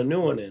you put a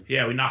new one in?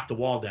 Yeah, we knocked the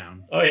wall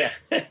down. Oh yeah.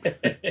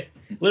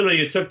 Literally,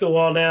 you took the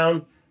wall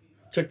down,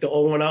 took the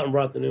old one out, and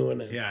brought the new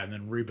one in. Yeah, and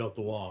then rebuilt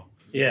the wall.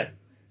 Yeah.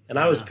 And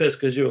I was pissed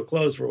because you were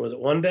closed for, was it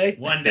one day?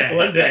 One day.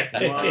 One day.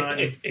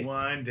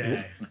 One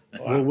day.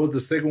 Wow. Where was the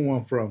second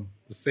one from?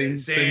 The same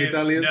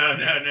Italians?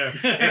 No.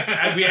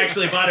 We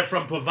actually bought it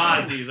from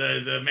Pavazzi,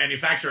 the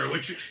manufacturer,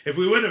 which if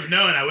we would have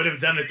known, I would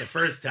have done it the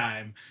first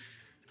time.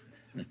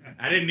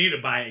 I didn't need to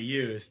buy it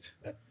used.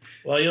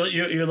 Well,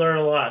 you learn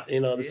a lot.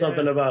 There's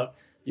something about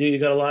you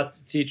got a lot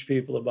to teach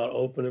people about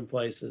opening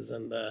places,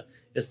 and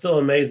it's still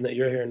amazing that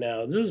you're here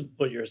now. This is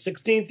your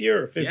 16th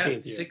year or 15th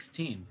year?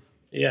 16.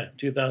 Yeah,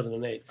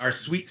 2008. Our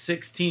Sweet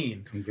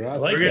 16.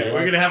 Congrats. Like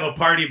we're gonna have a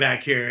party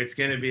back here. It's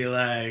gonna be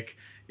like,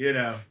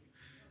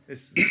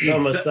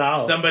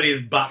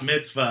 somebody's bat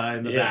mitzvah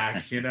in the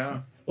back,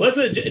 Well, that's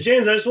what,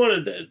 James, I just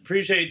wanted to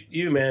appreciate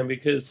you, man,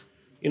 because,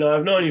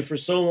 I've known you for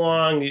so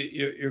long.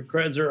 Your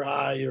creds are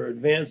high. You're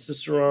advanced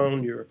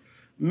testosterone. You're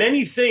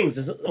many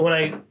things. When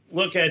I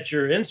look at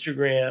your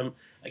Instagram,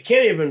 I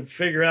can't even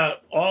figure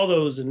out all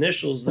those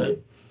initials that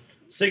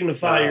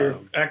signify your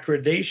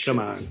accreditations. Come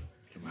on.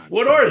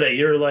 What are they?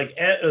 You're like,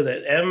 was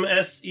it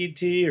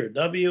MSET or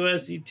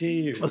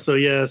WSET?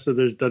 So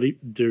there's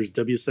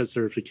WSET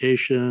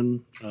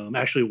certification.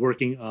 Actually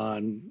working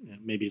on,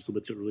 maybe it's a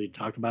little bit too early to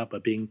talk about,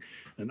 but being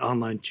an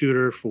online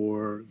tutor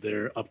for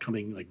their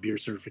upcoming beer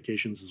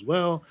certifications as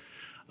well.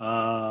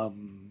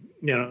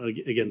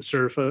 Again,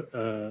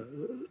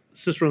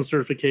 Cicerone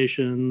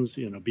certifications,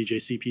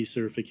 BJCP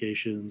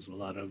certifications, a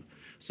lot of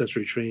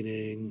sensory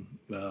training.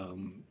 So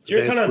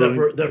you're kind of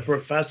the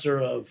professor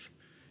of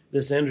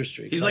this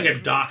industry. He's like a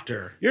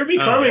doctor. You're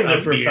becoming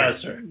the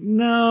professor. Beer.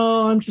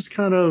 No, I'm just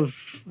kind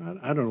of,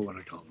 I don't know what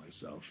I call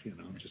myself.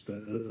 I'm just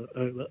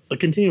a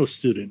continual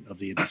student of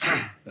the industry.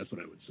 That's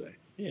what I would say.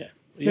 Yeah.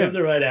 You have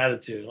the right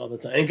attitude all the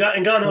time. And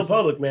Gone Hill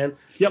Public, man.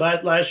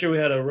 Yep. Last year we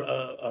had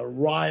a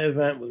rye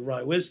event with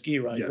rye whiskey,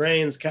 rye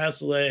grains,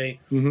 Cassoulet.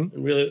 And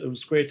really, it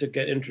was great to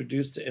get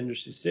introduced to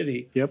Industry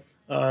City. Yep.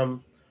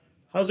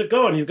 How's it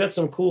going? You've got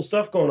some cool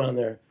stuff going on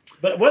there.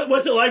 But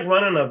what's it like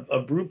running a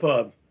brew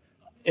pub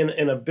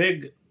in a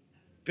big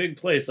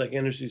place like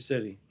Industry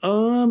City?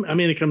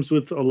 It comes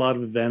with a lot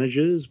of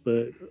advantages,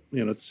 but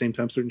at the same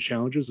time, certain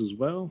challenges as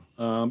well.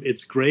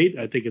 It's great.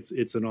 I think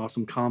it's an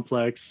awesome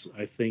complex.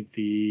 I think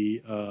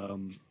the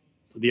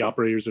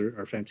operators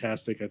are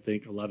fantastic. I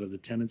think a lot of the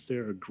tenants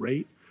there are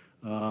great.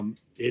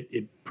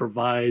 It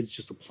provides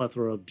just a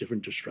plethora of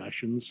different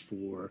distractions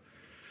for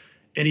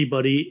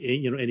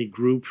anybody, any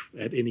group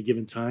at any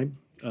given time.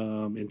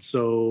 And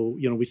so,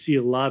 we see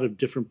a lot of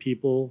different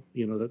people,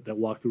 that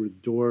walk through the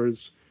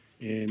doors.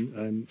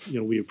 And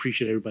we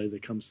appreciate everybody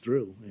that comes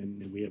through,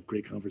 and we have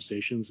great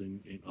conversations and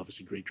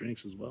obviously great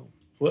drinks as well.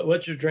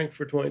 What's your drink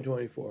for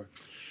 2024?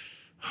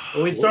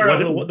 Well, we start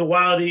off with the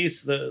Wild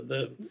East,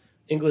 the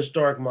English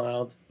Dark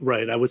Mild.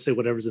 Right, I would say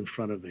whatever's in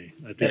front of me.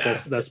 I think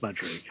that's my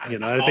drink. I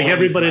think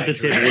everybody at the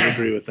table would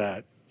agree with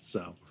that.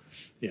 So,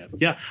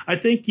 yeah. I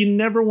think you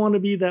never want to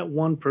be that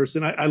one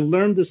person. I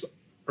learned this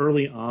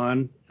early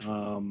on,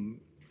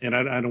 and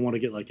I don't want to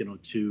get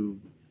too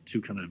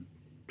kind of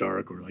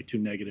dark or too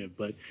negative,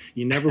 but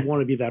you never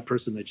want to be that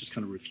person that just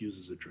kind of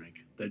refuses a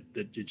drink. That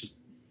it just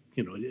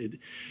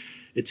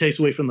it takes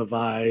away from the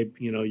vibe.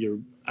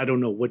 I don't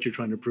know what you're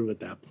trying to prove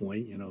at that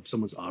point. If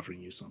someone's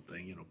offering you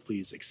something,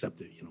 please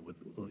accept it. With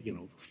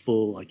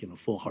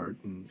full heart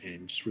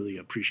and just really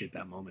appreciate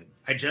that moment.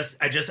 I just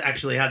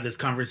actually had this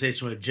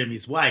conversation with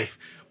Jimmy's wife.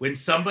 When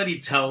somebody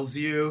tells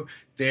you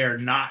they're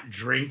not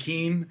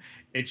drinking,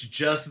 it's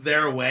just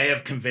their way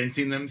of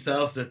convincing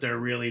themselves that they're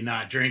really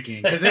not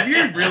drinking. Because if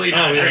you're really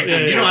not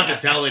drinking, you don't have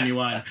to tell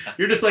anyone.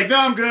 You're just like, no,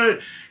 I'm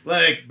good.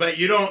 But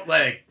you don't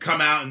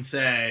come out and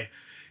say,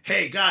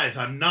 hey guys,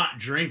 I'm not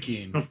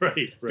drinking.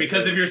 Right.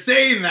 Because if you're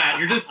saying that,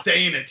 you're just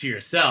saying it to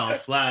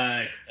yourself.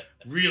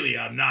 Really,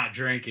 I'm not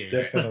drinking.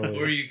 Definitely.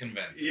 Who are you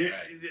convincing?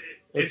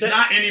 It's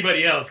not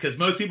anybody else, because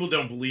most people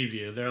don't believe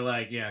you. They're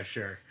like, yeah,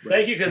 sure.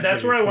 Thank you, because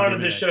that's where I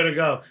wanted this show to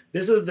go.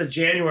 This is the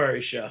January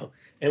show,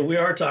 and we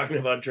are talking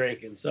about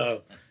drinking.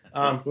 So,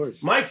 of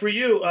course. Mike, for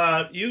you,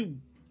 you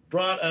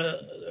brought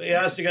I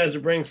asked you guys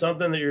to bring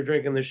something that you're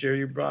drinking this year.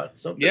 You brought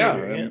something.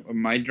 Yeah,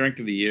 my drink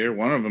of the year,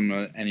 one of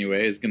them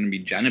anyway, is going to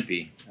be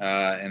Genepi.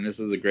 And this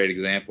is a great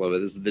example of it.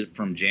 This is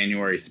from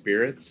January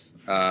Spirits.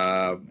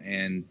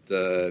 And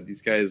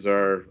these guys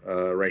are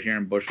right here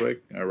in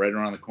Bushwick, right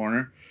around the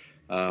corner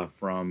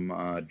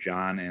from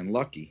John and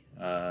Lucky.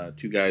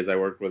 Two guys I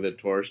worked with at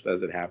Torst,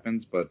 as it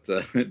happens, but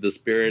the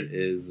spirit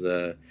is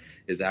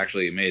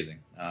actually amazing.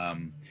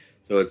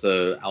 So it's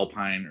a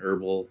alpine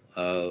herbal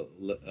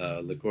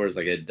liqueur. It's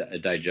like a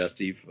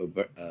digestive.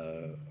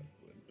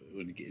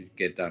 When you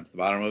get down to the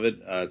bottom of it,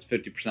 it's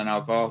 50%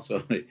 alcohol,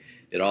 so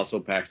it also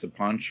packs a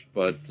punch.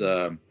 But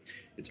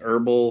it's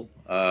herbal.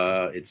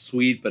 It's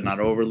sweet, but not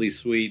overly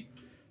sweet,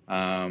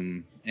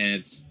 and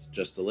it's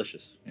just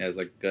delicious. Yeah, it's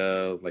like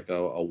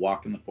a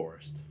walk in the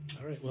forest.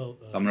 All right. Well,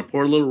 so I'm gonna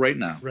pour a little right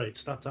now. Right.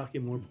 Stop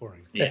talking. More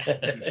pouring. Yeah.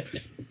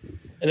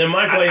 And then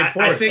Mike, while you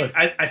pour, I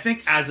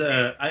think and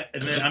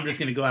then I'm just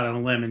going to go out on a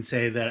limb and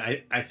say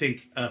that I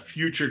think a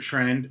future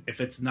trend,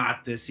 if it's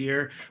not this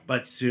year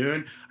but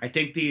soon, I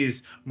think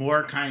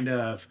more kind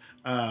of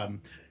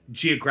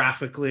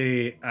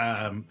geographically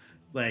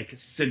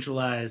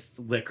centralized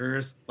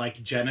liquors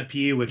like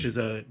Genepi, which is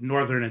a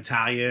northern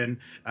Italian.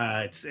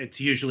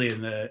 It's usually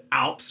in the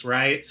Alps,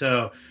 right?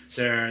 So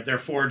they're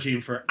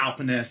foraging for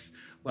alpinous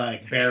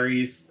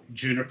berries,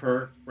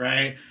 juniper,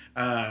 right?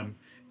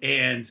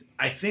 And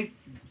I think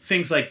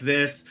things like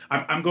this,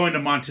 I'm going to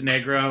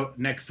Montenegro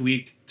next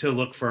week to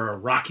look for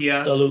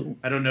rakia. Salute.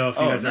 I don't know if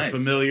you guys are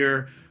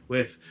familiar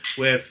with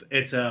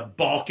it's a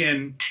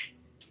Balkan.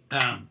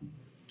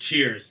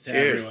 Cheers to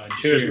everyone.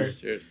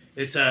 Cheers.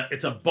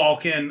 It's a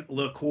Balkan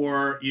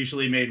liqueur,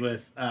 usually made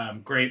with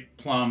grape,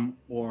 plum,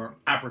 or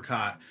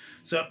apricot.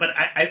 So, but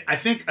I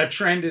think a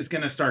trend is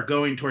going to start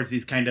going towards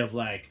these kind of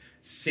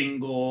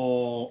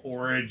single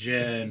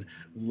origin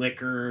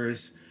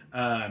liquors.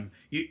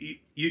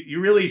 You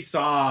really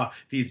saw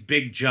these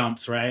big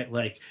jumps, right?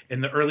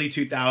 In the early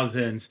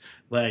 2000s,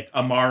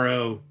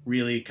 Amaro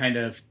really kind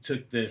of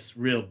took this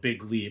real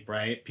big leap,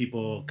 right?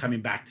 People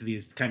coming back to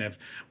these kind of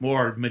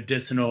more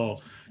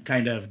medicinal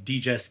kind of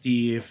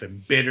digestive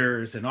and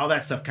bitters and all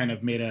that stuff kind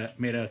of made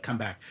a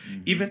comeback.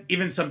 Mm-hmm.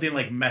 Even something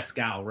like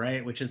mezcal,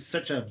 right? Which is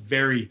such a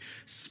very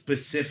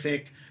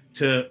specific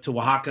to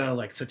Oaxaca,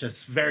 like such a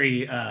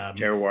very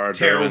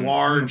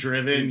terroir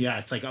driven. Yeah,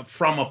 it's like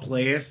from a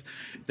place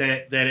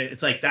that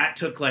it's like that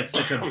took like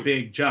such a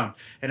big jump.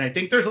 And I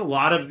think there's a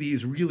lot of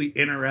these really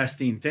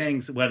interesting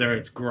things, whether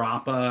it's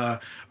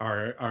grappa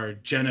or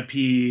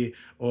Genepi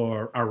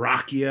or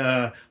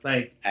Arakia,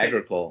 like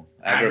agricole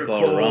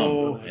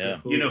rum.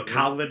 Yeah.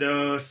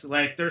 Calvados.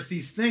 Like there's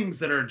these things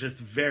that are just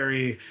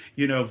very,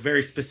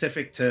 very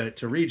specific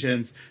to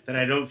regions that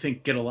I don't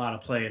think get a lot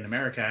of play in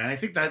America. And I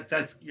think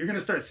that's you're going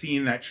to start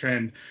seeing that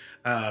trend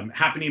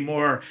happening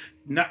more,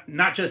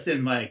 not just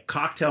in like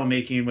cocktail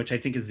making, which I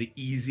think is the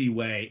easy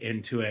way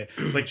into it,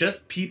 but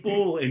just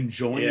people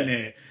enjoying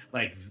it.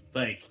 As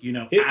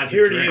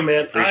here a to you, drink.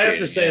 man. I have to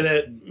Appreciate say it,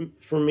 that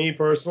for me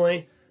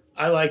personally,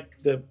 I like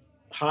the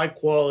high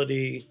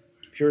quality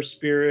pure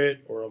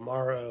spirit or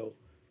Amaro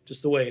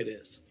just the way it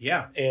is.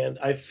 Yeah. And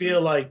I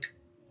feel like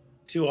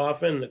too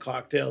often the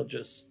cocktail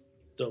just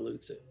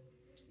dilutes it.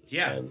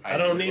 Yeah. And I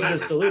don't need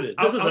this diluted.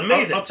 This is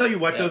amazing. I'll tell you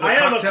what, though. The I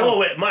have cocktail, a cold.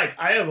 Wait, Mike,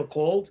 I have a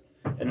cold,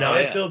 and now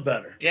I feel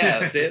better. Yeah,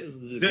 that's it. This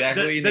is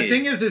exactly what you need. The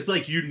thing is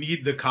like you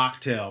need the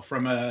cocktail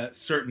from a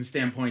certain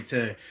standpoint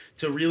to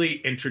really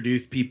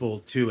introduce people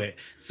to it.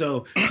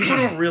 So people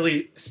don't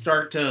really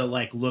start to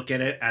like look at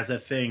it as a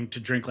thing to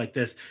drink like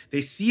this.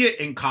 They see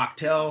it in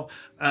cocktail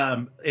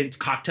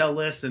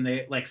lists, and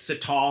they like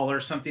Cital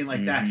or something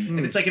like that. And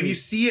it's like if you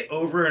see it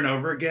over and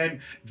over again,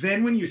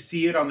 then when you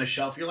see it on the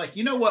shelf, you're like,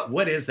 you know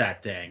what is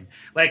that thing?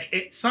 Like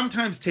it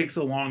sometimes takes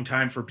a long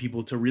time for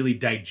people to really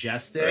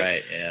digest it.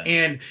 Right, yeah.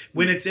 And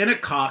when it's in a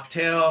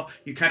cocktail,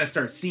 you kind of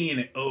start seeing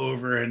it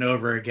over and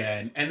over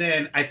again. And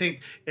then I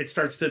think it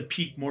starts to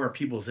pique more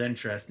people's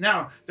interest.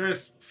 Now,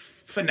 there's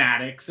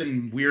fanatics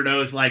and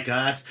weirdos like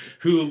us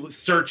who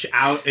search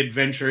out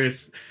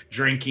adventurous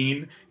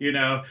drinking,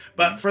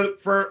 but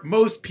for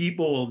most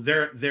people,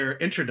 their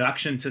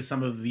introduction to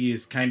some of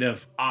these kind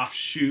of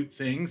offshoot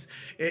things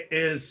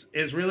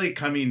is really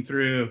coming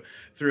through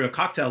a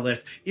cocktail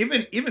list.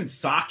 Even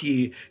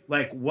sake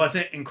like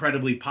wasn't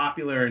incredibly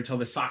popular until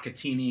the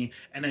Sakatini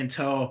and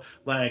until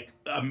like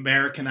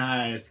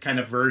Americanized kind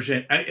of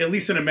version, at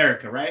least in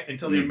America, right?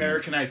 Until the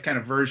Americanized kind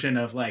of version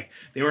of like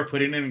they were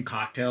putting it in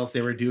cocktails,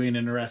 they were doing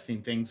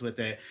interesting things with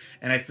it.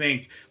 And I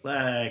think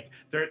like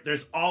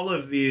there's all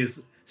of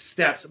these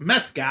steps.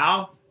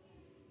 Mezcal,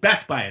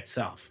 best by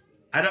itself.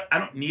 I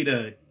don't need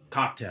a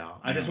cocktail.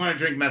 I just want to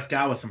drink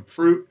mezcal with some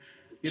fruit.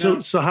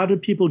 So how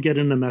did people get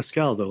into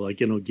mezcal though? Like,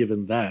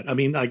 given that, I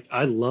mean,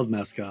 I love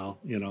mezcal,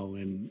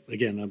 and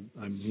again,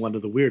 I'm one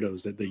of the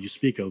weirdos that you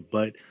speak of,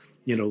 but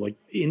like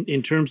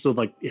in terms of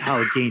like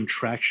how it gained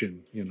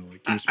traction,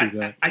 like can you speak to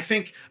that? I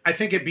think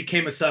it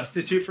became a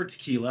substitute for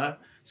tequila.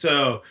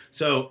 So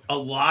a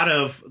lot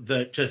of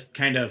the just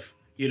kind of,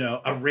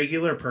 a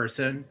regular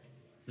person,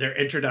 their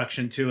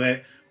introduction to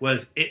it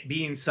was it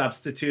being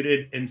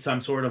substituted in some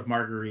sort of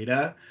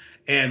margarita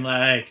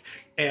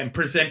and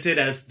presented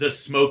as the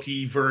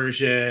smoky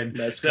version,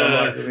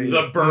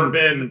 the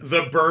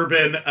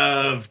bourbon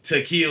of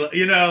tequila,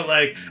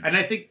 and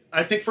I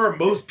think for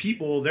most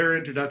people, their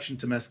introduction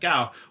to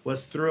mezcal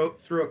was through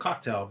a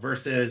cocktail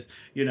versus,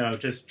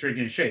 just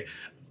drinking it straight.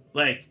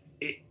 Like,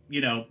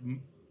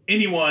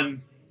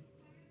 anyone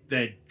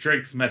that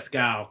drinks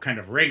mezcal kind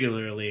of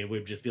regularly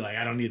would just be like,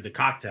 I don't need the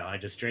cocktail. I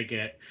just drink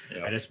it.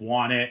 Yep. I just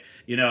want it.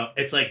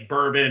 It's like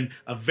bourbon,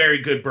 a very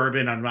good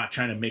bourbon. I'm not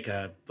trying to make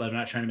a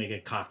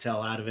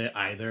cocktail out of it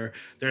either.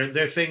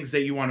 There are things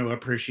that you want to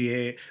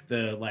appreciate,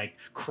 the like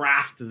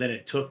craft that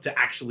it took to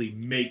actually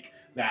make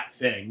that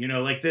thing.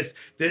 Like this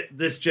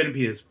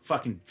Genepi is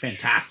fucking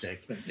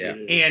fantastic. Yeah.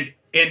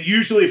 And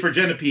usually for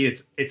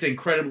Genepi, it's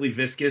incredibly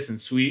viscous and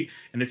sweet,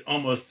 and it's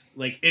almost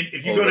like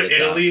if you go to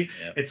Italy,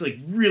 it's like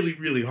really,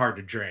 really hard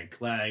to drink.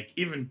 Like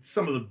even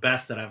some of the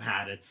best that I've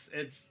had,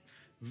 it's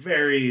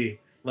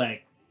very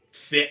like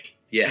thick.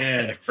 Yeah,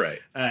 and, right.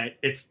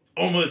 It's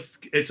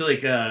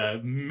like a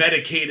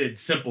medicated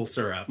simple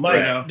syrup.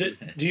 Mike,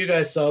 do you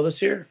guys sell this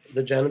here,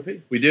 the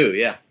Genepi? We do,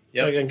 yeah.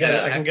 So I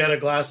can get a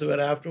glass of it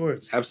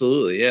afterwards.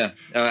 Absolutely, yeah.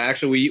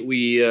 Actually,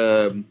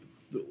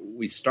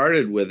 we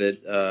started with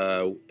it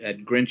at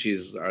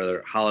Grinchy's,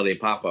 our holiday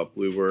pop-up.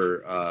 We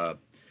were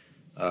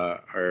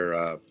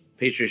our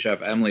pastry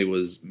chef Emily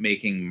was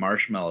making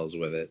marshmallows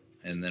with it,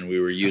 and then we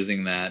were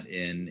using that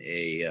in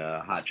a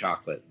hot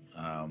chocolate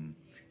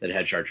that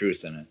had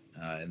chartreuse in it,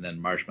 and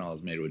then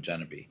marshmallows made with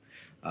Genepi.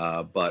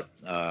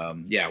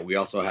 We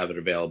also have it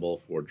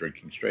available for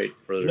drinking straight.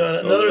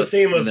 Another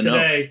theme of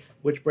today,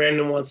 which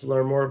Brandon wants to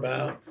learn more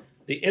about,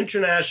 the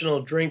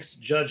international drinks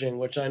judging,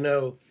 which I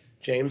know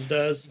James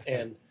does,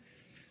 and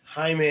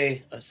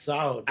Jaime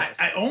Asao does.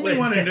 I only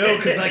want to know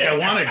because I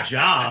want a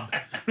job.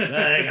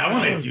 I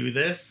want to do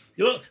this.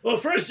 Well,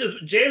 first,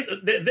 James,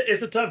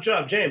 it's a tough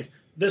job, James.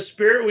 The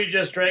spirit we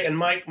just drank, and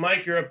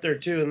Mike, you're up there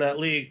too in that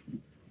league.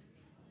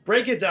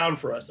 Break it down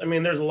for us. I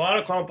mean, there's a lot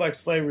of complex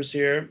flavors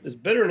here. There's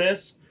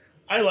bitterness.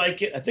 I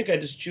like it. I think I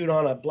just chewed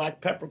on a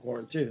black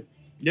peppercorn too.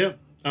 Yeah.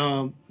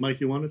 Mike,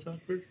 you want to talk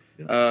first?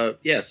 Genepi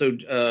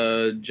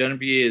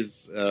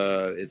is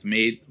it's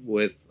made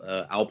with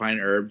alpine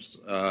herbs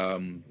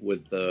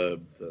with the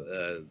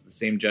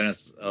same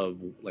genus of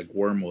like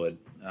wormwood,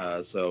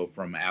 so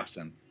from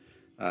absinthe.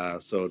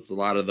 So it's a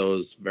lot of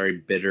those very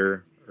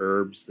bitter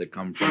herbs that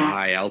come from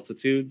high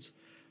altitudes,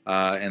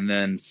 and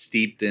then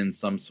steeped in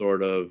some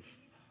sort of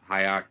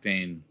high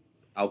octane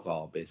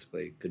alcohol.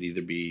 Basically, could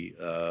either be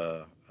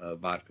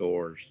vodka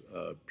or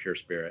pure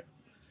spirit,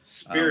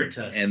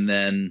 Spiritus, and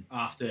then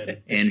often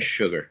and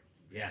sugar.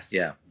 Yes.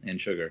 Yeah, and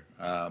sugar.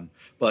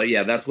 But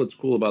yeah, that's what's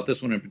cool about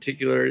this one in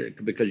particular,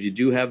 because you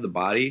do have the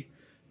body,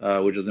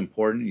 which is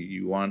important.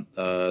 You want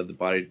the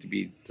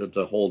body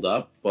to hold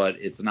up, but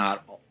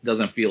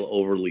doesn't feel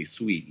overly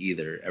sweet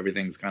either.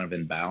 Everything's kind of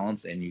in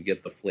balance, and you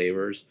get the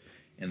flavors,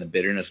 and the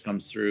bitterness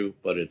comes through,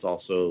 but it's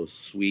also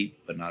sweet,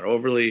 but not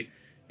overly,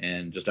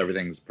 and just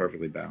everything's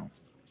perfectly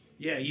balanced.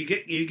 Yeah, you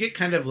get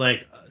kind of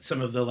like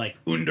some of the like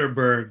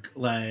Underberg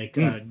like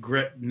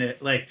grit,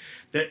 like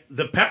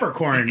the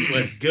peppercorn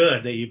was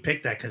good that you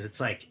picked that, because it's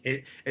like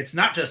it's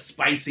not just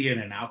spicy in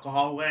an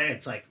alcohol way,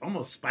 it's like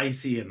almost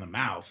spicy in the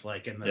mouth,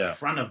 like in the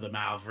front of the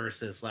mouth,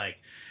 versus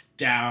like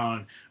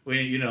down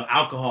when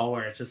alcohol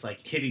where it's just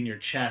like hitting your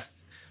chest.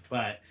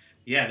 But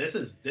yeah, this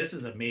is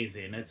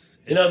amazing. It's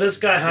this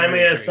guy Jaime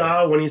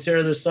Asao, when he's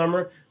here this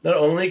summer, not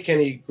only can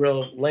he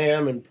grill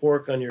lamb and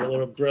pork on your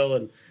little grill,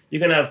 and you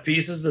can have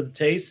pieces of the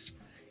taste,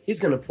 he's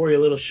going to pour you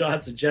little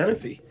shots of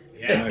Genepi.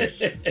 Yeah.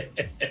 Nice.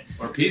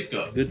 Or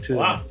pisco. Good too.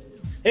 Wow.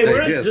 Hey, we're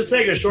going to just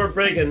take a short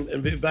break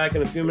and be back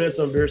in a few minutes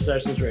on Beer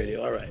Sessions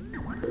Radio. All right.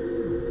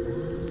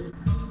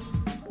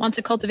 Want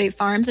to cultivate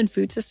farms and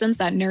food systems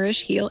that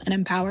nourish, heal, and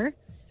empower?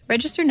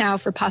 Register now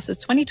for PASA's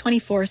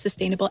 2024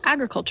 Sustainable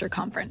Agriculture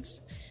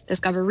Conference.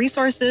 Discover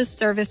resources,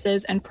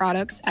 services, and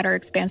products at our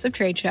expansive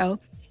trade show,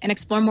 and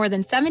explore more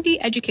than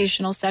 70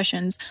 educational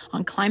sessions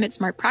on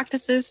climate-smart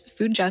practices,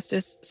 food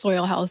justice,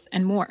 soil health,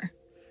 and more.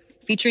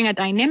 Featuring a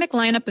dynamic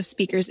lineup of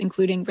speakers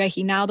including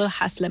Reginaldo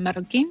Hasle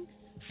Marroquin,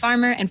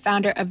 farmer and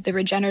founder of the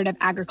Regenerative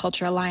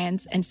Agriculture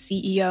Alliance and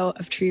CEO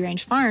of Tree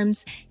Range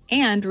Farms,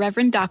 and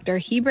Reverend Dr.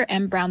 Heber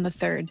M. Brown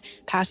III,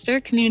 pastor,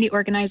 community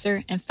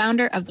organizer, and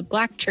founder of the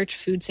Black Church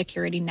Food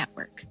Security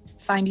Network.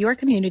 Find your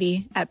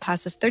community at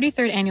PASA's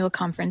 33rd Annual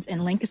Conference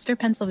in Lancaster,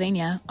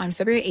 Pennsylvania on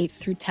February 8th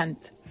through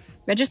 10th.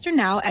 Register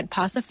now at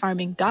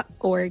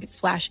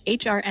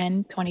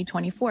pasafarming.org/HRN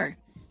 2024.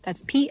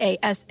 That's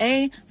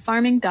PASA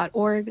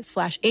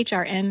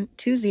farming.org/HRN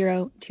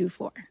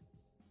 2024.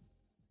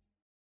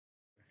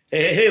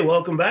 Hey,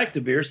 welcome back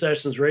to Beer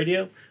Sessions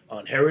Radio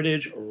on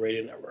Heritage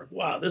Radio Network.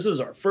 Wow, this is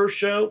our first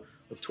show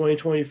of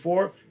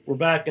 2024. We're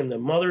back in the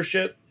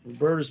Mothership,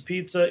 Roberta's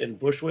Pizza in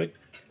Bushwick,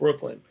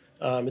 Brooklyn.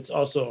 It's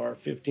also our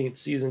 15th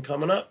season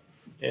coming up,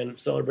 and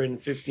celebrating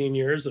 15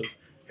 years of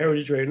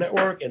Heritage Radio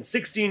Network and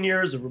 16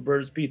 years of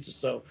Roberta's Pizza.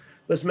 So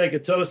let's make a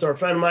toast. Our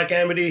friend Mike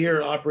Amity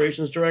here,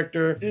 Operations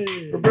Director.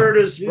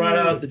 Roberta's brought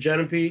out the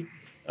Genepi.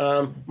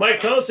 Mike,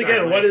 tell us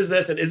again, what is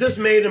this? And is this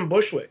made in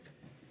Bushwick?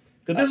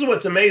 Because this is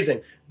what's amazing.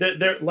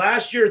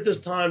 Last year at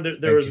this time,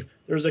 there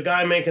was a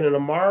guy making an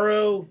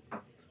Amaro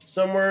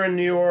somewhere in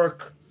New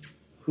York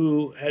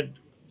who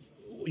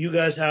you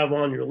guys have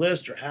on your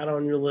list or had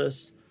on your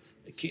list.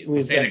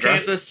 St.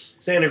 Agrestis?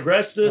 St.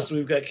 Agrestis.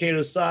 We've got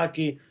Kato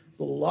Saki.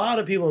 A lot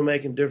of people are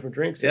making different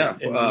drinks in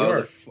New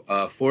York.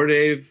 Fort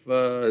Dave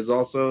is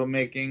also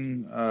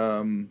making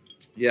bitter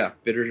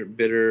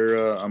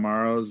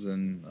Amaros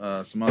and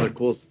some other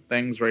cool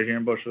things right here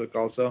in Bushwick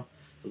also.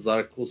 There's a lot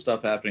of cool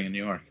stuff happening in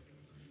New York.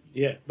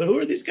 Yeah, but who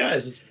are these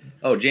guys?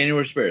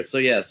 January Spirits.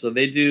 So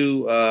they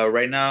do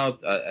right now.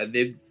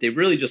 They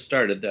really just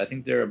started. I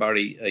think they're about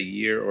a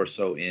year or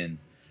so in.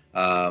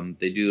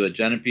 They do a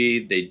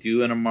Genepi. They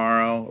do an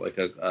Amaro, like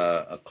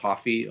a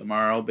coffee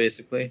Amaro,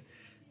 basically.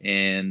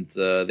 And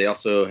they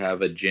also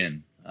have a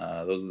gin.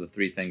 Those are the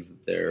three things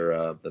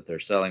that they're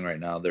selling right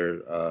now. They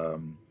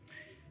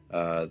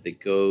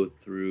go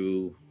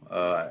through.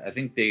 I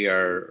think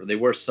they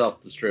were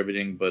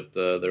self-distributing, but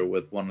they're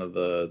with one of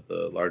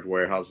the large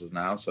warehouses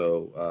now.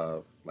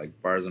 So like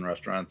bars and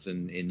restaurants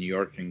in New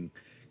York can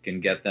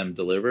get them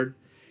delivered.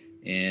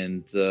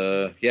 And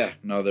they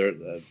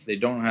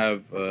don't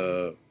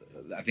have.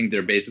 I think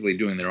they're basically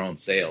doing their own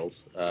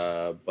sales,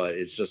 but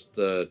it's just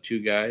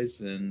two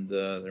guys, and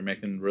they're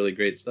making really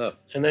great stuff.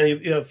 And then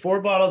you have 4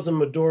 bottles of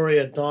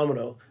Midori at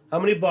Domino. How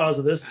many bottles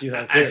of this do you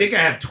have here? I think I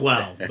have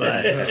 12,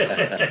 but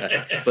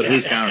but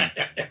who's counting?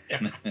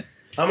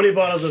 How many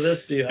bottles of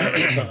this do you have at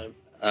a time?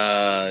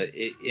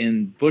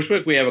 In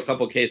Bushwick, we have a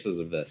couple cases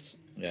of this.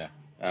 Yeah,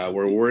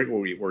 we're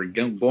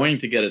going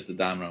to get it to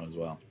Domino as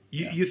well.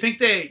 You think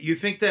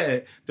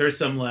that there's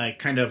some like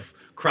kind of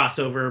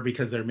crossover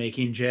because they're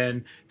making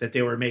gin, that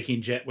they were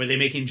making gin. Were they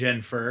making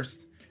gin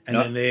first?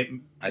 And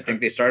then I think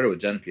they started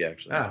with Genepi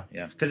actually. Oh,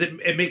 yeah. Because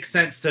it makes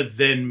sense to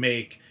then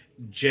make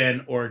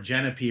gin or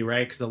Genepi,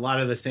 right? Because a lot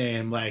of the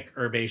same like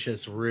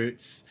herbaceous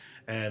roots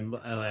and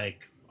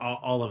like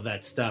all of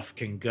that stuff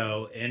can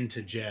go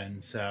into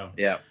gin. So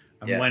yeah,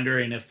 I'm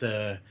wondering if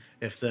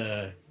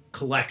the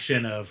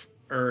collection of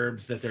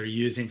herbs that they're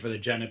using for the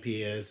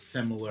Genepi is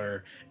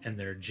similar in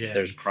their gin.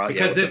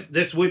 Because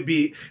this would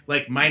be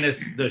like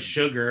minus the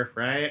sugar,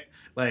 right?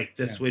 Like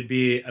this would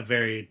be a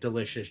very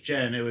delicious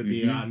gin. It would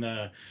be on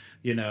the,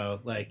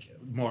 like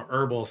more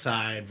herbal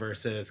side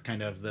versus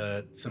kind of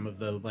some of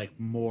the like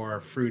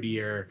more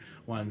fruitier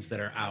ones that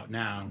are out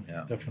now.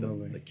 Yeah,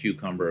 definitely the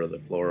cucumber or the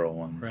floral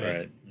ones,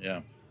 right?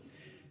 Yeah.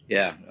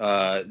 Yeah,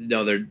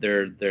 no,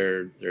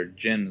 their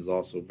gin is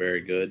also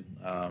very good.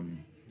 I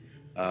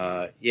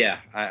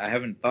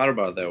haven't thought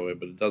about it that way,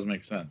 but it does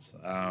make sense.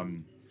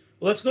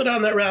 Let's go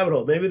down that rabbit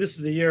hole. Maybe this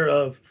is the year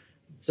of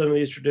some of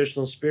these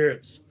traditional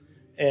spirits.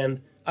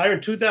 And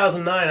in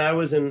 2009, I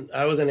was in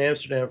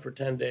Amsterdam for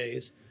 10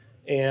 days,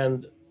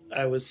 and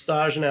I was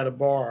staging at a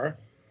bar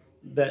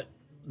that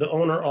the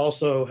owner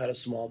also had a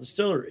small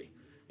distillery.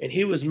 And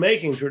he was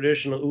making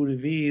traditional eau de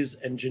vies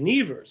and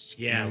Genevers.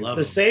 Yeah, I love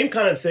the them. same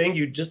kind of thing.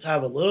 You'd just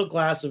have a little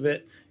glass of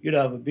it. You'd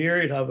have a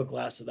beer. You'd have a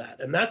glass of that.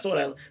 And that's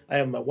what I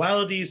have my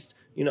Wild East,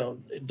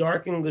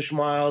 dark English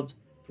mild,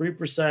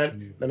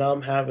 3%. And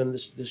I'm having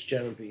this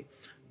Genevieve.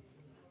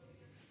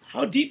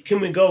 How deep can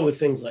we go with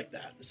things like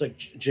that? It's like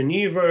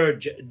Geneva,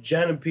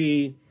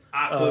 Genepi,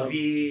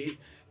 Aquavit.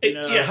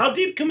 How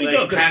deep can we like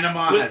go?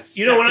 Panama has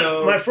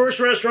when my first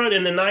restaurant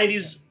in the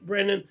 90s,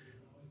 Brandon,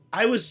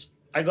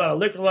 I got a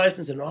liquor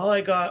license, and all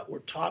I got were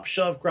top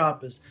shelf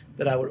grappas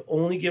that I would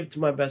only give to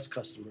my best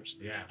customers.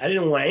 Yeah. I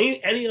didn't want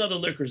any other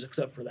liquors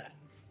except for that.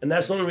 And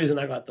that's the only reason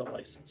I got the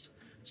license.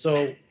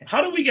 So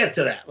how do we get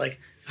to that?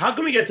 Like, how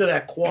can we get to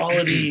that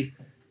quality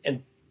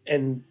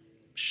and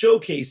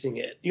showcasing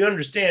it? You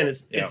understand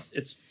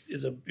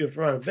you're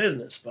running a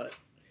business, but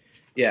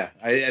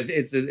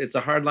it's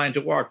a hard line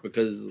to walk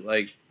because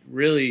like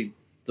really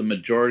the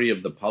majority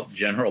of the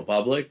general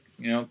public,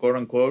 quote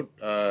unquote,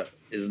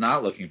 is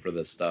not looking for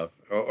this stuff,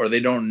 or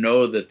they don't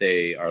know that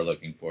they are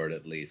looking for it.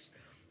 At least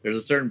there's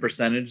a certain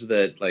percentage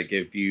that, like,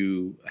 if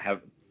you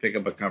pick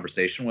up a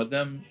conversation with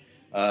them,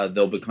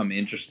 they'll become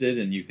interested,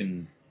 and you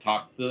can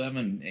talk to them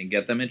and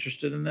get them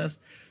interested in this.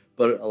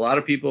 But a lot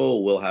of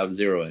people will have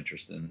zero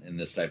interest in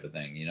this type of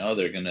thing.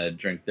 They're gonna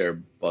drink their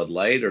Bud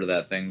Light or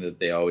that thing that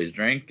they always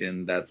drink,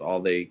 and that's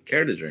all they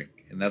care to drink,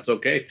 and that's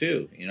okay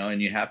too.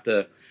 And you have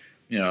to,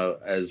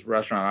 as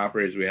restaurant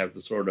operators, we have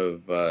to sort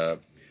of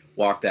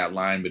walk that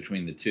line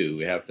between the two.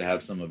 We have to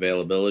have some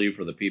availability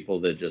for the people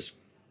that just,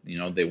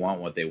 they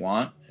want what they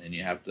want, and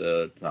you have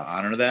to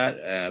honor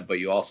that. But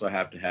you also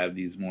have to have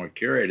these more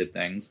curated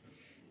things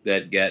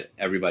that get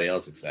everybody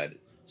else excited.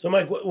 So,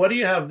 Mike, what do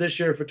you have this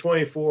year for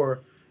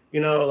 24?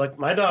 Like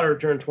my daughter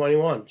turned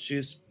 21.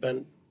 She's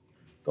been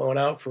going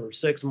out for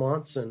 6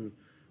 months, and,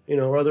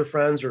 her other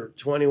friends are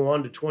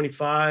 21 to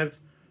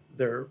 25.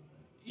 They're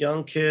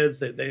young kids.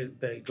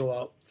 They go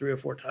out 3 or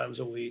 4 times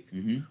a week.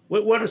 Mm-hmm.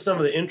 What are some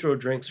of the intro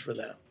drinks for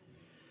them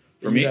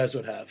that you guys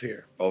would have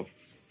here? Oh,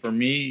 for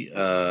me,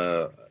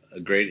 a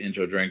great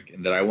intro drink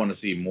that I want to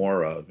see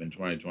more of in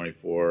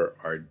 2024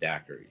 are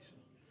daiquiris.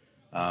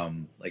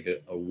 Like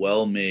a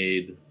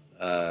well-made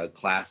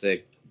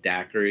classic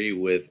daiquiri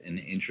with an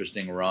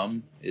interesting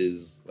rum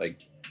is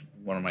like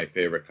one of my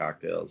favorite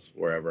cocktails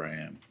wherever I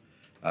am.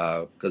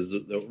 Because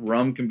the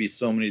rum can be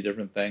so many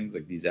different things,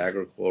 like these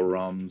agricole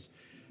rums,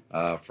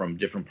 from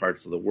different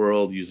parts of the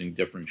world using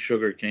different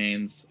sugar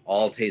canes,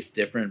 all taste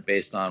different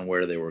based on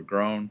where they were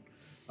grown.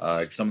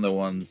 Like some of the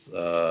ones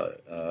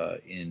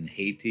in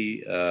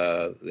Haiti,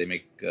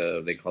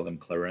 they call them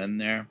clarin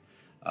there.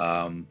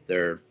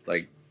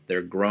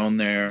 They're grown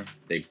there.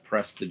 They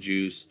press the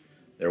juice.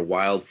 They're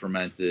wild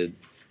fermented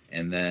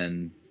and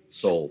then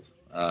sold.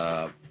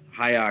 High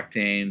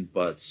octane,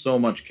 but so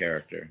much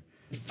character.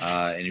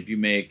 And if you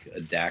make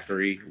a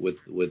daiquiri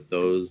with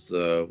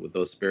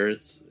those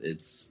spirits,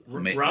 it's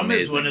amazing. Rum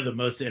is one of the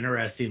most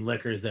interesting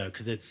liquors, though,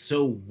 because it's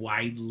so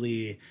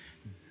widely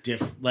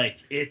different. Like,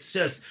 it's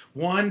just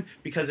one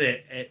because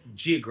it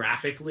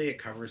geographically it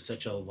covers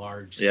such a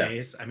large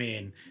space. I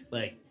mean,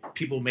 like,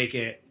 people make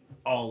it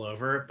all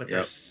over, but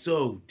they're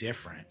so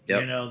different.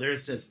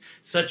 There's just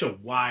such a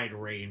wide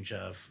range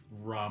of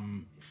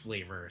rum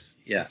flavors.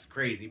 It's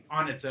crazy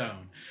on its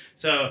own.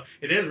 So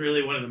it is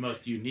really one of the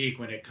most unique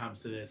when it comes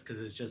to this,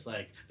 because it's just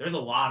like there's a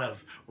lot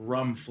of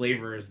rum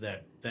flavors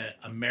that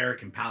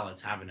American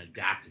palates haven't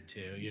adapted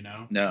to.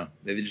 No,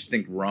 they just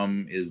think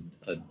rum is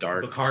a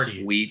dark,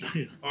 Bacardi. Sweet,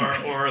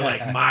 or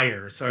like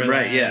Myers, or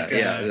right? Like,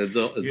 It's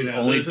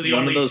only those are the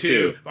one only of those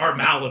two, or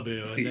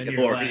Malibu, and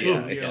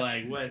then you're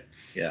like, what?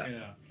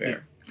 Yeah,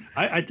 fair.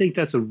 I think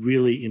that's a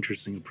really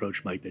interesting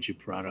approach, Mike, that you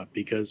brought up,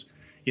 because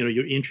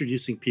you're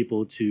introducing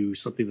people to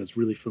something that's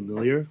really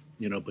familiar,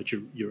 but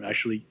you're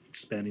actually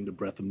expanding the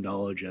breadth of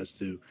knowledge as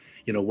to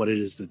what it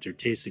is that they're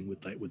tasting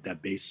with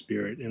that base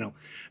spirit. And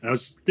I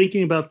was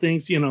thinking about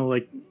things,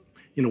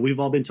 we've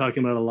all been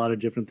talking about a lot of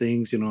different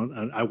things.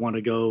 I want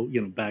to go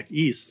back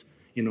east.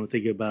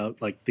 Thinking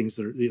about like things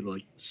that are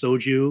like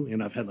soju,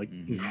 and I've had like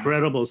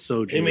incredible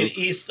soju. You mean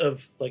east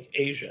of like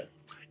Asia?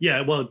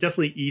 Yeah, well,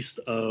 definitely east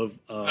of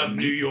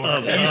New York,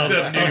 of east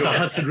of New York, the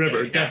Hudson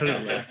River,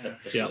 definitely.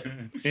 Yeah,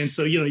 and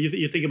so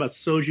you think about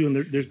soju,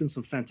 and there's been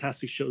some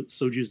fantastic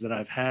sojus that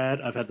I've had.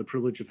 I've had the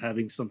privilege of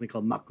having something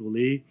called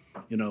makgeolli,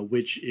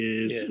 which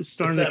is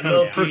starting to kind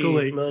of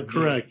percolate. Milky.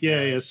 Correct.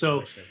 Yeah. So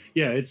delicious.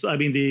 yeah, it's. I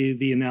mean,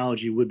 the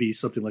analogy would be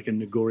something like a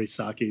nigori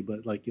sake,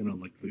 but like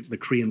like the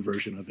Korean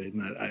version of it,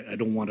 and I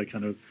don't want to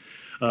kind of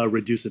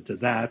reduce it to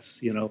that.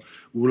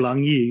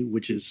 Wulangi,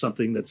 which is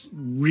something that's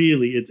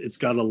really it's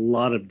got a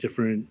lot of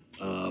different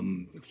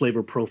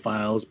flavor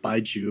profiles,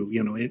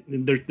 baijiu.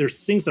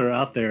 There's things that are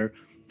out there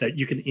that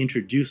you can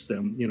introduce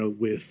them,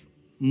 with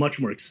much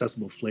more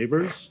accessible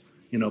flavors.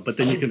 But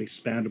then you can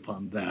expand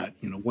upon that.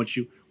 Once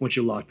you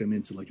lock them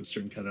into like a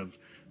certain kind of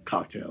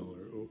cocktail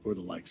or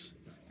the likes.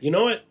 You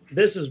know what?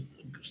 This is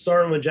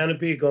starting with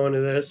Genevieve going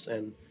to this,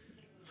 and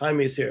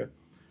Jaime's here.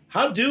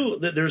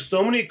 There's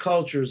so many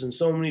cultures and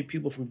so many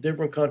people from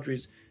different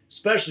countries,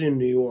 especially in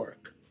New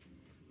York.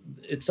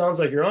 It sounds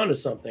like you're onto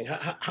something.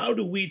 How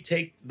do we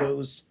take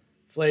those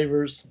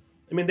flavors?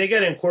 I mean, they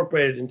get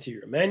incorporated into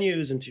your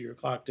menus, into your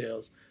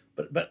cocktails,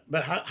 but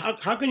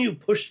how can you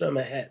push them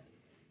ahead?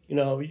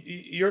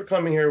 You're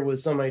coming here with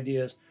some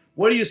ideas.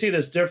 What do you see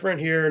that's different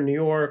here in New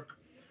York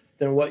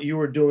than what you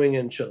were doing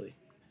in Chile?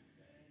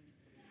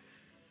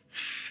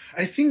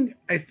 I think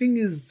everything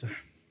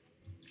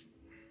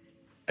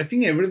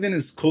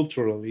is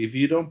cultural. If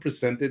you don't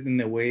present it in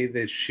a way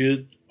that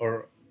should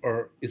or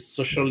is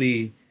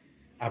socially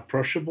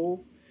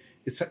approachable,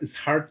 it's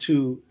hard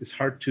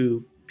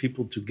to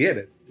people to get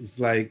it. It's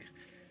like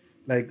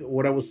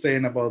what I was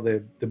saying about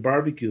the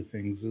barbecue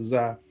things.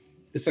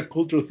 It's a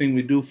cultural thing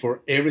we do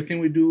for everything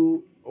we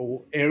do,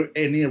 or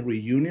any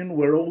reunion.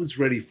 We're always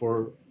ready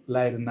for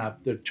lighting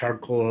up the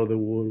charcoal or the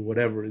wood,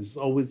 whatever. It's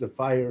always a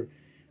fire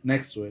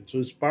next to it, so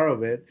it's part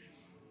of it.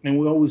 And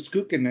we're always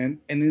cooking it,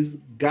 and it's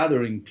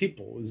gathering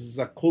people. This is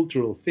a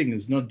cultural thing.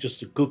 It's not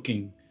just a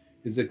cooking.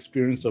 It's the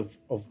experience of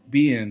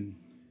being,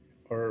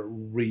 or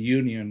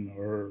reunion,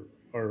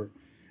 or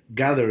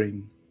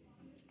gathering.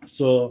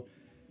 So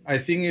I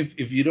think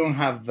if you don't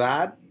have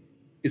that,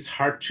 it's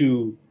hard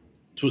to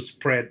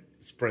spread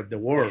the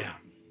word,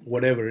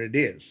 whatever it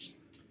is.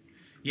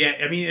 Yeah,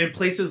 I mean, in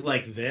places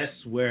like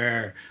this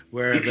where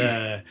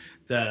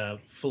the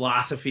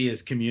philosophy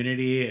is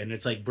community and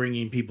it's like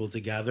bringing people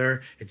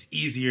together, it's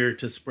easier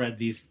to spread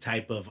these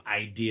type of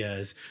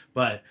ideas.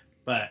 But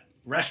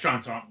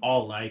restaurants aren't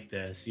all like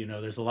this.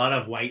 There's a lot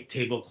of white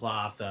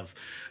tablecloth of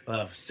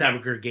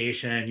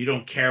segregation. You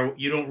don't care.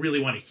 You don't really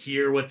want to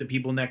hear what the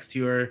people next to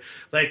you are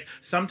like.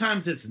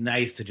 Sometimes it's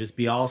nice to just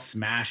be all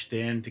smashed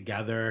in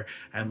together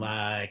and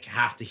like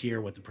have to hear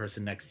what the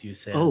person next to you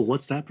says. Oh,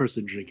 what's that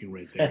person drinking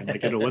right there?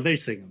 Like, what are they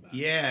singing about?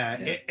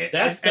 Yeah.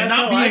 That's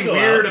not being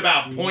weird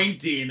about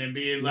pointing and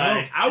being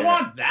like, I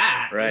want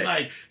that. Right. And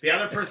like the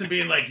other person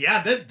being like,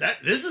 yeah, that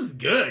this is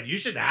good. You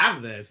should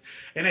have this.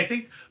 And I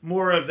think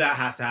more of that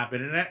has to happen.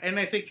 And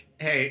I think,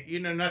 hey,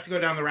 not to go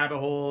down the rabbit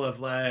hole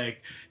of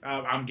like,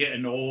 I'm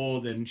getting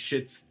old and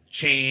shit's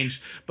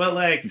changed, but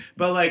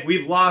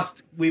we've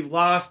lost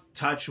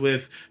touch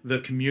with the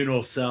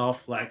communal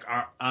self, like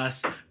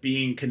us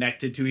being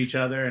connected to each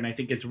other. And I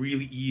think it's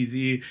really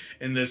easy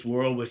in this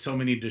world with so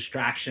many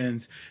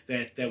distractions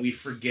that we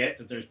forget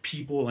that there's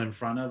people in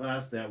front of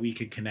us that we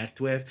could connect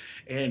with.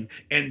 And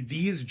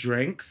these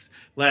drinks,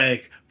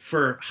 like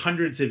for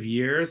hundreds of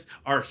years,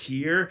 are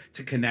here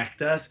to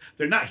connect us.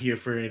 They're not here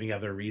for any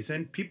other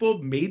reason. People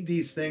made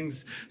these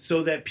things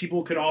so that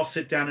people could all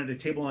sit down at a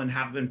table and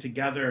have them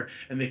together,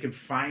 and they could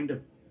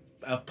find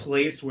a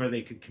place where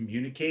they could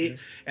communicate.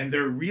 And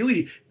they're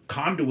really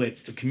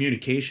conduits to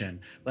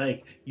communication.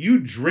 Like, you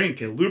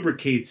drink, it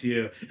lubricates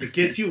you, it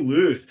gets you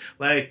loose.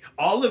 Like,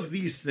 all of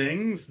these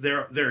things,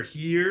 they're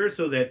here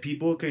so that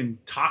people can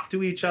talk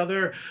to each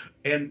other,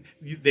 and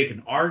they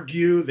can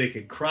argue, they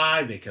could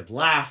cry, they could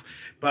laugh,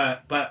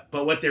 but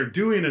what they're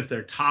doing is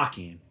they're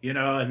talking,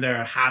 and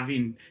they're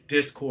having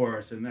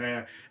discourse, and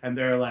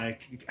they're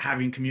like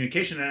having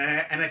communication.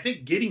 And I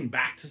think getting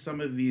back to some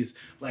of these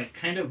like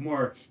kind of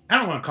more, I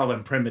don't want to call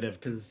them primitive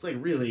because it's like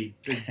really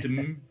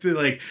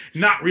like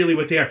not really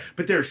what they are,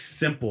 but they're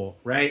simple,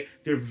 right?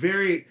 They're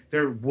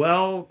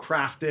well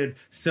crafted,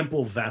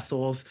 simple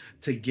vessels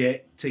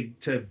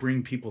to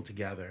bring people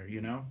together,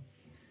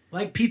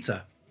 like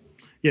pizza.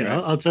 Yeah,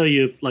 Right. I'll tell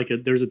you, if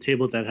there's a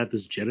table that had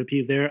this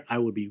Genepi there, I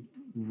would be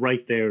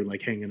right there,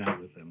 like hanging out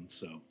with them.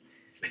 So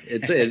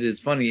It's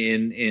funny,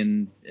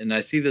 and I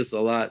see this a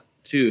lot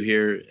too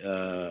here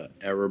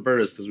at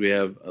Roberta's, because we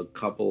have a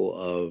couple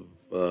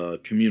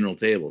of communal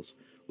tables,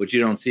 which you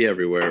don't see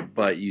everywhere,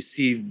 but you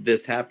see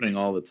this happening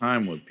all the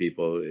time with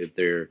people if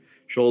they're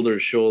shoulder to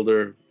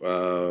shoulder,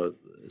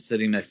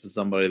 sitting next to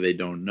somebody they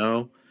don't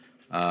know,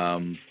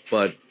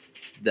 but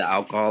the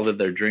alcohol that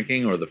they're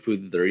drinking or the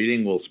food that they're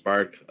eating will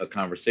spark a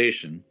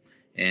conversation,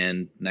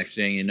 and next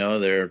thing you know,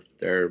 they're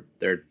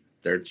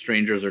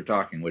strangers are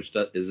talking, which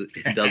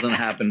it doesn't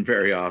happen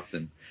very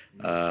often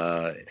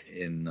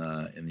in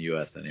the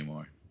U.S.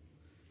 anymore.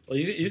 Well,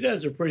 you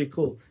guys are pretty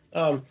cool.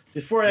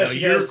 Before I ask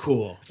you you're guys,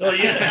 cool. Well,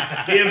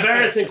 yeah, the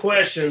embarrassing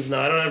questions.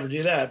 No, I don't ever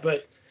do that.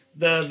 But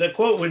the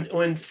quote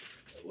when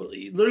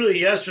literally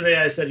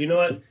yesterday I said, you know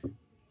what,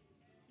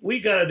 we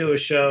got to do a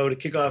show to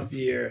kick off the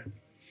year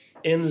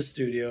in the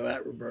studio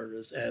at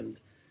Roberta's, and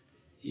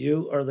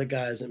you are the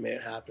guys that made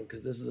it happen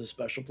because this is a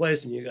special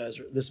place, and you guys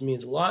this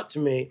means a lot to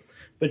me.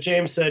 But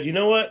James said, you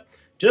know what,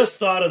 just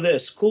thought of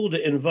this. Cool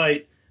to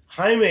invite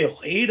Jaime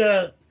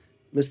Ojeda,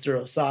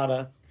 Mr.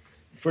 Osada,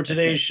 for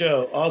today's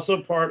show,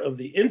 also part of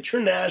the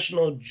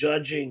international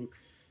judging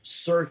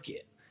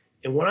circuit.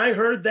 And when I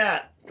heard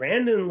that,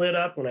 Brandon lit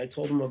up when I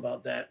told him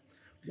about that.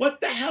 What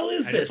the hell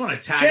is this? I just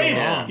want to tag James,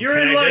 along. You're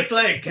can in I like, just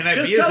like, can I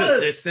just be tell his us,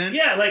 assistant?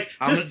 Yeah, like,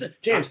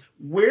 James,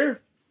 where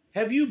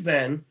have you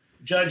been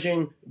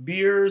judging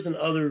beers and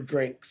other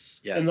drinks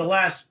in the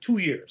last 2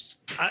 years?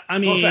 I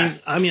mean,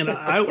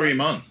 3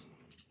 months.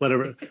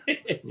 Whatever.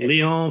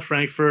 Lyon,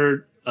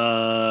 Frankfurt,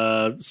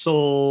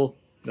 Seoul,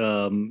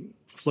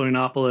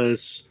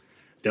 Florianopolis,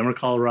 Denver,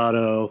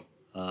 Colorado,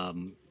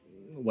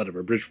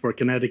 Bridgeport,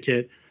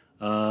 Connecticut,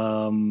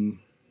 and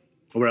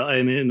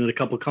a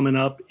couple coming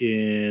up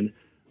in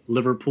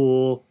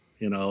Liverpool,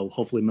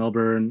 hopefully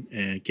Melbourne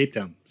and Cape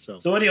Town. So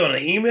what do you want,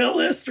 an email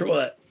list or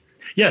what?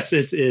 Yes,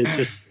 it's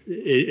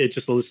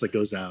just a list that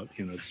goes out,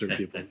 to certain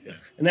people. Yeah.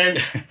 And then,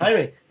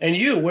 and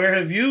you, where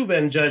have you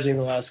been judging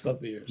the last couple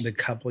of years? The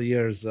couple of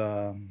years,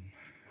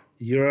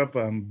 Europe,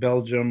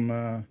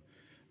 Belgium,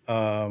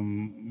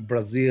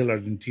 Brazil,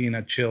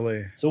 Argentina,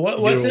 Chile. So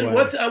what's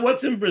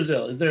in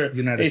Brazil? Is there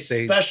United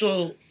States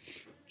special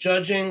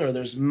judging, or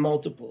there's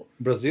multiple?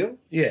 Brazil?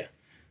 Yeah.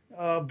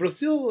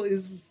 Brazil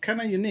is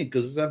kind of unique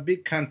because it's a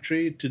big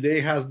country.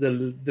 Today has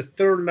the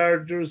third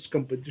largest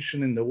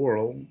competition in the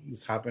world.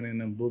 It's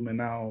happening in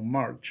Blumenau,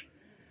 March,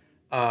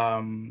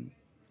 and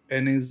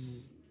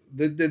is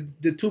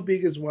the two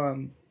biggest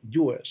one.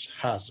 U.S.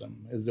 has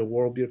them. Is the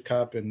World Beer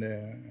Cup and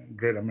the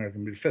Great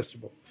American Beer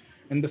Festival,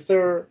 and the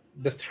third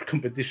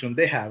competition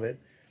they have it,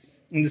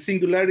 and the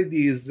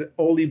singularity is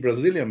only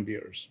Brazilian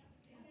beers.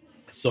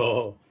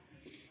 So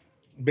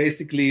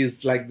basically,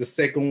 it's like the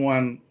second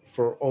one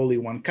for only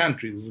one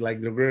country. It's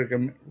like the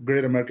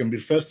Great American Beer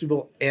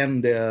Festival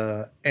and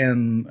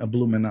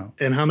Blumenau.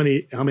 And how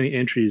many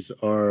entries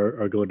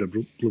are going to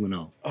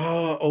Blumenau?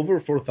 Over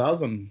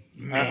 4,000.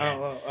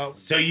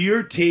 So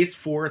you taste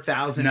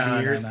 4,000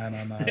 beers? No.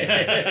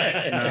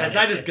 Because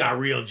I just got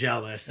real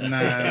jealous.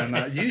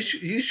 No.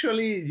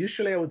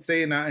 Usually, I would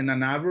say in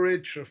an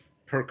average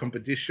per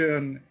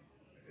competition,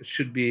 it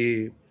should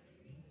be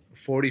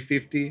 40,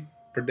 50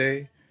 per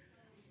day.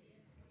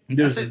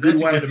 There's that's a good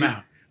good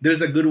amount.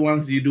 There's a good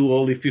ones you do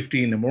only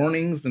 50 in the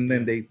mornings, and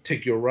then they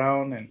take you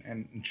around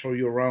and show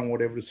you around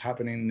whatever is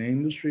happening in the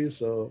industry.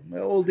 So it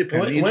all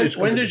depends.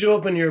 When did you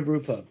open your brew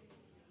pub?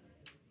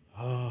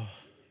 Oh, I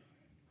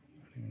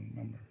don't even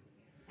remember.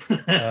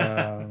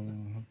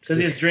 Because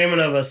he's dreaming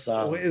of a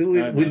song. With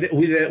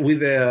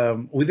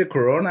the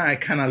Corona, I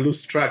kind of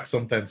lose track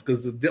sometimes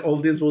because all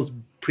this was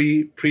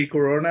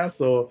pre-Corona,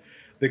 so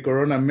the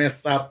Corona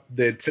messed up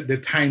the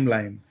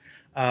timeline.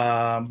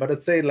 But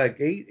I'd say like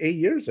eight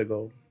years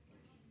ago.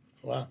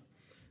 Wow.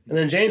 And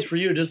then James, for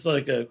you, just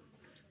like a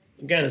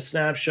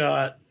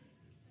snapshot.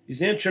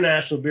 These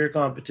international beer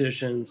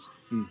competitions,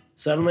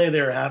 suddenly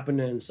they're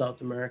happening in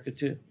South America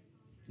too.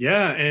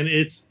 Yeah, and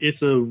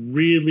it's a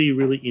really,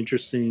 really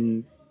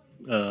interesting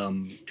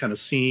kind of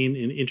scene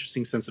and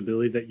interesting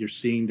sensibility that you're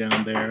seeing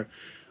down there.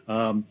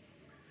 A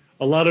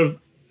lot of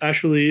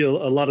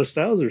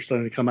styles are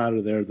starting to come out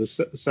of there. The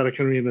Santa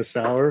Catarina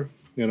Sour,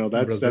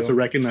 that's a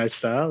recognized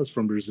style. It's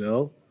from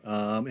Brazil,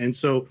 and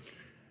so.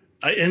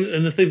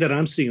 And the thing that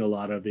I'm seeing a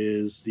lot of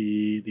is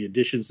the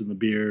additions in the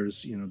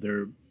beers.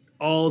 There are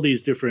all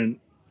these different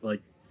like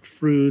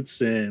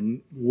fruits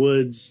and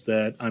woods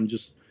that I'm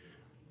just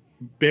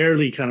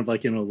barely kind of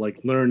like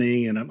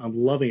learning, and I'm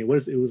loving it.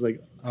 It was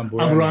like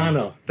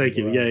Amburano. Thank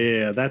you.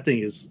 Yeah. That thing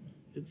is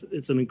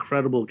it's an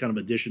incredible kind of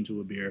addition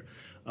to a beer,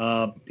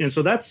 and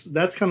so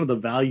that's kind of the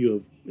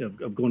value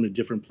of going to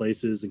different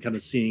places and kind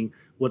of seeing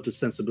what the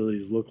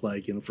sensibilities look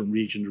like, from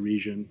region to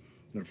region.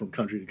 From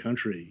country to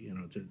country,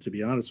 to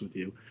be honest with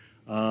you.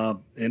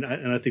 And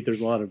I think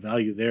there's a lot of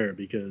value there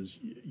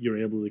because you're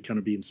able to kind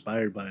of be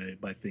inspired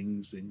by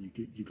things, and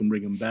you can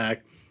bring them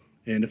back.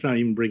 And if not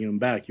even bringing them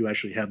back, you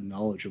actually have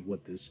knowledge of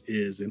what this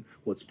is and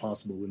what's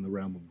possible in the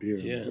realm of beer.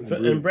 Yeah.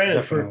 And Brandon,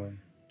 definitely. For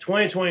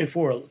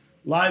 2024,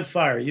 live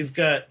fire, you've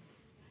got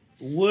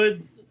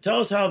wood.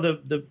 Tell us how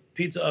the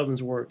pizza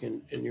ovens work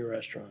in your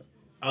restaurant.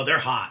 Oh, they're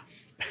hot.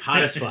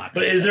 Hot as fuck.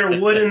 But is there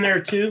wood in there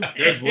too?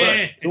 There's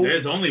wood.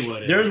 There's only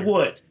wood. There's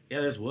wood.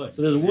 Yeah, there's wood.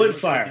 So there's wood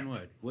fire.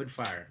 Wood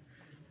fire.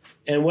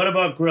 And what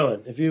about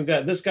grilling? If you've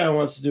got this guy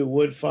wants to do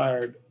wood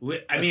fired,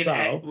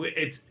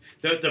 it's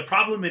the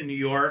problem in New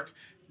York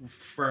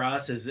for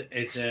us is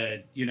it's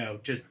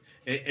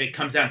it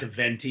comes down to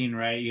venting,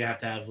 right? You have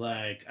to have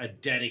like a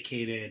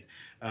dedicated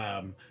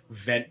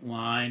vent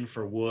line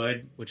for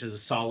wood, which is a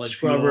solid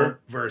scrubber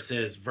fuel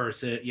versus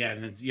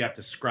and then you have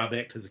to scrub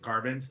it because of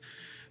carbons.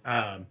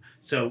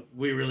 So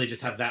we really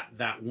just have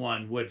that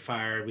one wood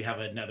fire. We have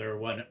another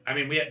one. I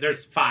mean,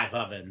 there's 5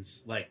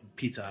 ovens, like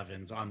pizza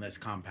ovens on this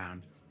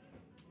compound.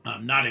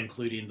 Not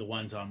including the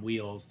ones on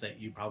wheels that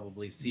you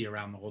probably see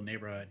around the whole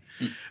neighborhood.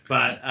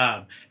 But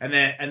and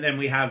then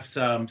we have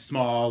some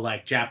small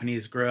like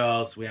Japanese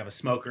grills. We have a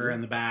smoker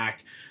in the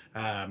back.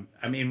 I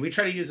mean, we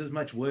try to use as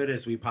much wood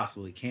as we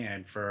possibly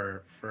can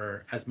for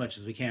as much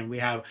as we can. We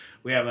have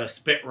a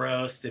spit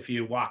roast. If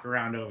you walk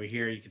around over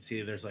here, you can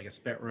see there's like a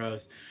spit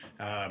roast.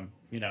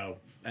 You know,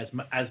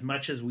 as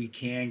much as we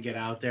can get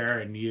out there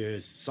and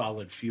use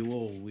solid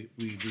fuel, we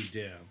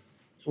do.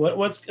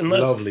 Unless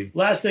Lovely.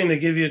 Last thing to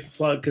give you a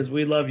plug, because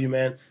we love you,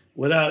 man.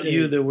 Without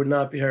you, there would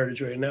not be Heritage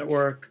Radio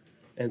Network.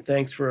 And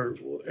thanks for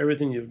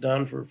everything you've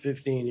done for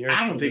 15 years.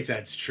 I don't think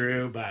that's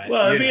true, but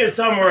well, it'd be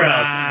somewhere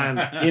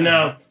else, you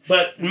know.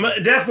 But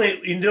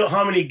definitely, you know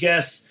how many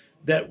guests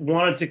that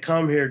wanted to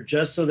come here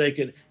just so they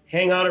could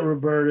hang out at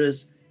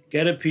Roberta's,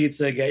 get a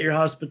pizza, get your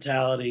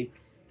hospitality.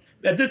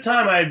 At the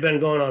time, I had been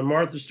going on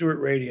Martha Stewart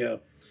Radio.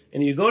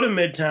 And you go to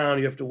Midtown,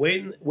 you have to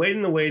wait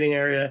in the waiting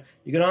area.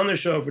 You get on the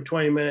show for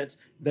 20 minutes,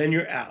 then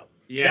you're out.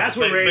 Yeah, that's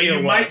what radio was.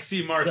 But you might was.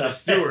 see Martha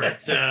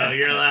Stewart, so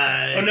you're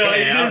like... Oh, no,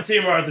 you didn't see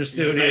Martha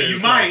Stewart either. You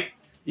might.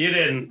 You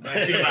didn't.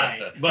 But you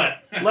might.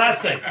 But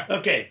last thing.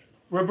 Okay,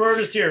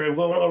 Roberta's here. We're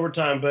going over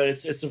time, but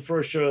it's the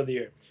first show of the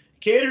year.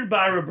 Catered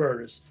by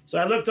Roberta's. So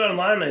I looked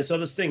online and I saw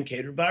this thing,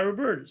 Catered by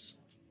Roberta's.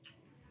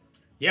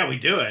 Yeah, we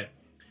do it.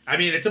 I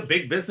mean, it's a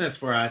big business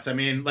for us. I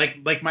mean,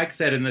 like Mike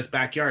said, in this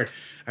backyard.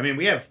 I mean,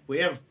 we have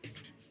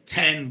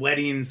 10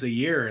 weddings a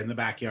year in the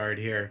backyard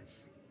here.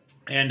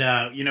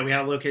 And, you know, we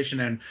had a location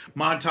in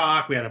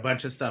Montauk. We had a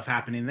bunch of stuff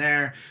happening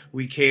there.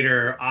 We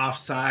cater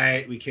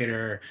off-site. We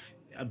cater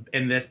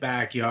in this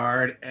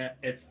backyard.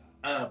 It's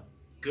a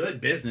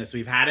good business.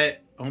 We've had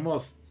it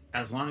almost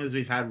as long as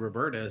we've had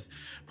Roberta's.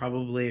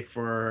 Probably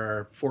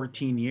for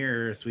 14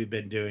 years we've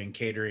been doing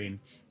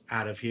catering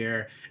out of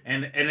here,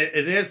 and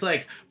it is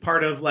like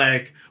part of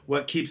like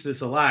what keeps this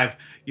alive.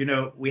 You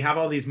know, we have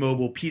all these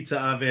mobile pizza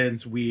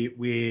ovens.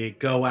 We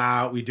go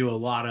out, we do a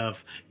lot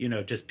of, you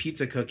know, just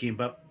pizza cooking,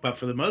 but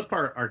for the most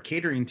part our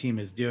catering team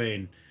is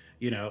doing,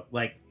 you know,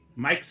 like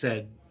Mike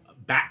said,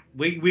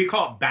 we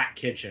call it back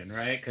kitchen,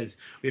 right? Because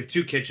we have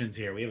 2 kitchens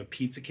here. We have a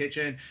pizza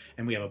kitchen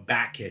and we have a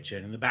back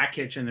kitchen. In the back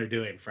kitchen, they're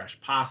doing fresh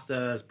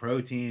pastas,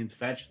 proteins,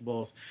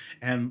 vegetables,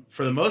 and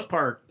for the most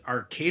part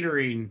our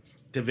catering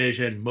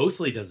division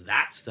mostly does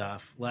that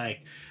stuff.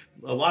 Like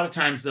a lot of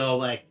times they'll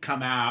like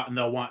come out and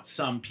they'll want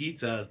some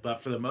pizzas,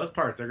 but for the most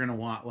part they're gonna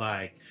want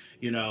like,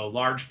 you know,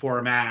 large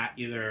format.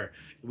 Either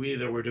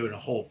we're doing a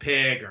whole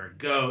pig or a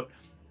goat,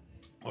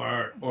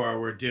 or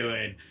we're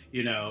doing,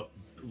 you know,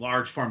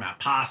 large format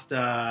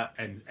pasta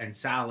and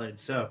salad.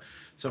 So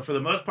for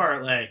the most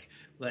part, like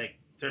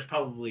there's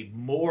probably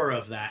more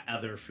of that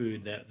other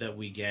food that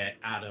we get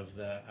out of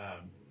the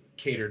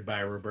Catered by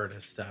Roberta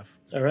stuff.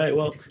 All right.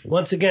 Well,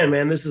 once again,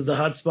 man, this is the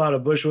hot spot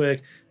of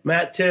Bushwick.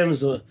 Matt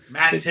Timms.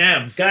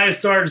 Guy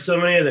started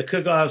so many of the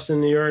cook-offs in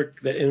New York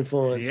that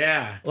influenced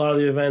a lot of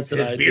the events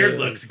that I do. His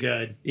beard looks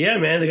good. Yeah,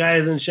 man, the guy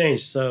hasn't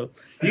changed. So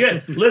you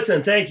got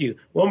listen. Thank you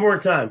one more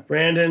time,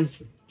 Brandon,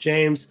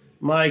 James,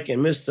 Mike,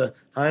 and Mr.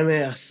 Jaime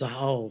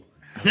Asao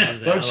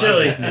from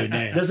Chile.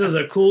 This is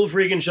a cool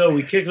freaking show.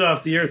 We kicked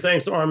off the year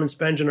thanks to Armin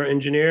Spengen, our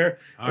engineer.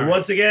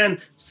 Once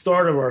again,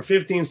 start of our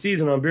 15th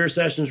season on Beer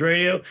Sessions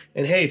Radio.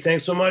 And hey,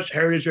 thanks so much,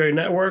 Heritage Radio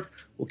Network.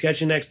 We'll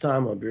catch you next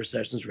time on Beer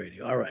Sessions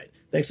Radio. All right.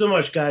 Thanks so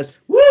much, guys.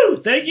 Woo!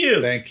 Thank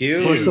you. Thank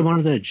you. Pour some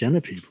of that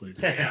Genepi, please.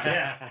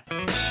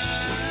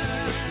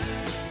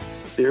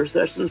 Beer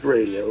Sessions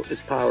Radio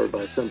is powered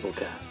by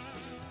Simplecast.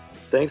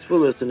 Thanks for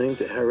listening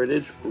to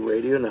Heritage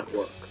Radio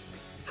Network.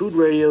 Food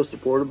radio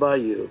supported by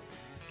you.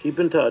 Keep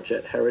in touch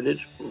at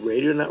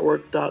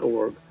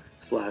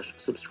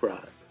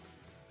heritageradionetwork.org/subscribe.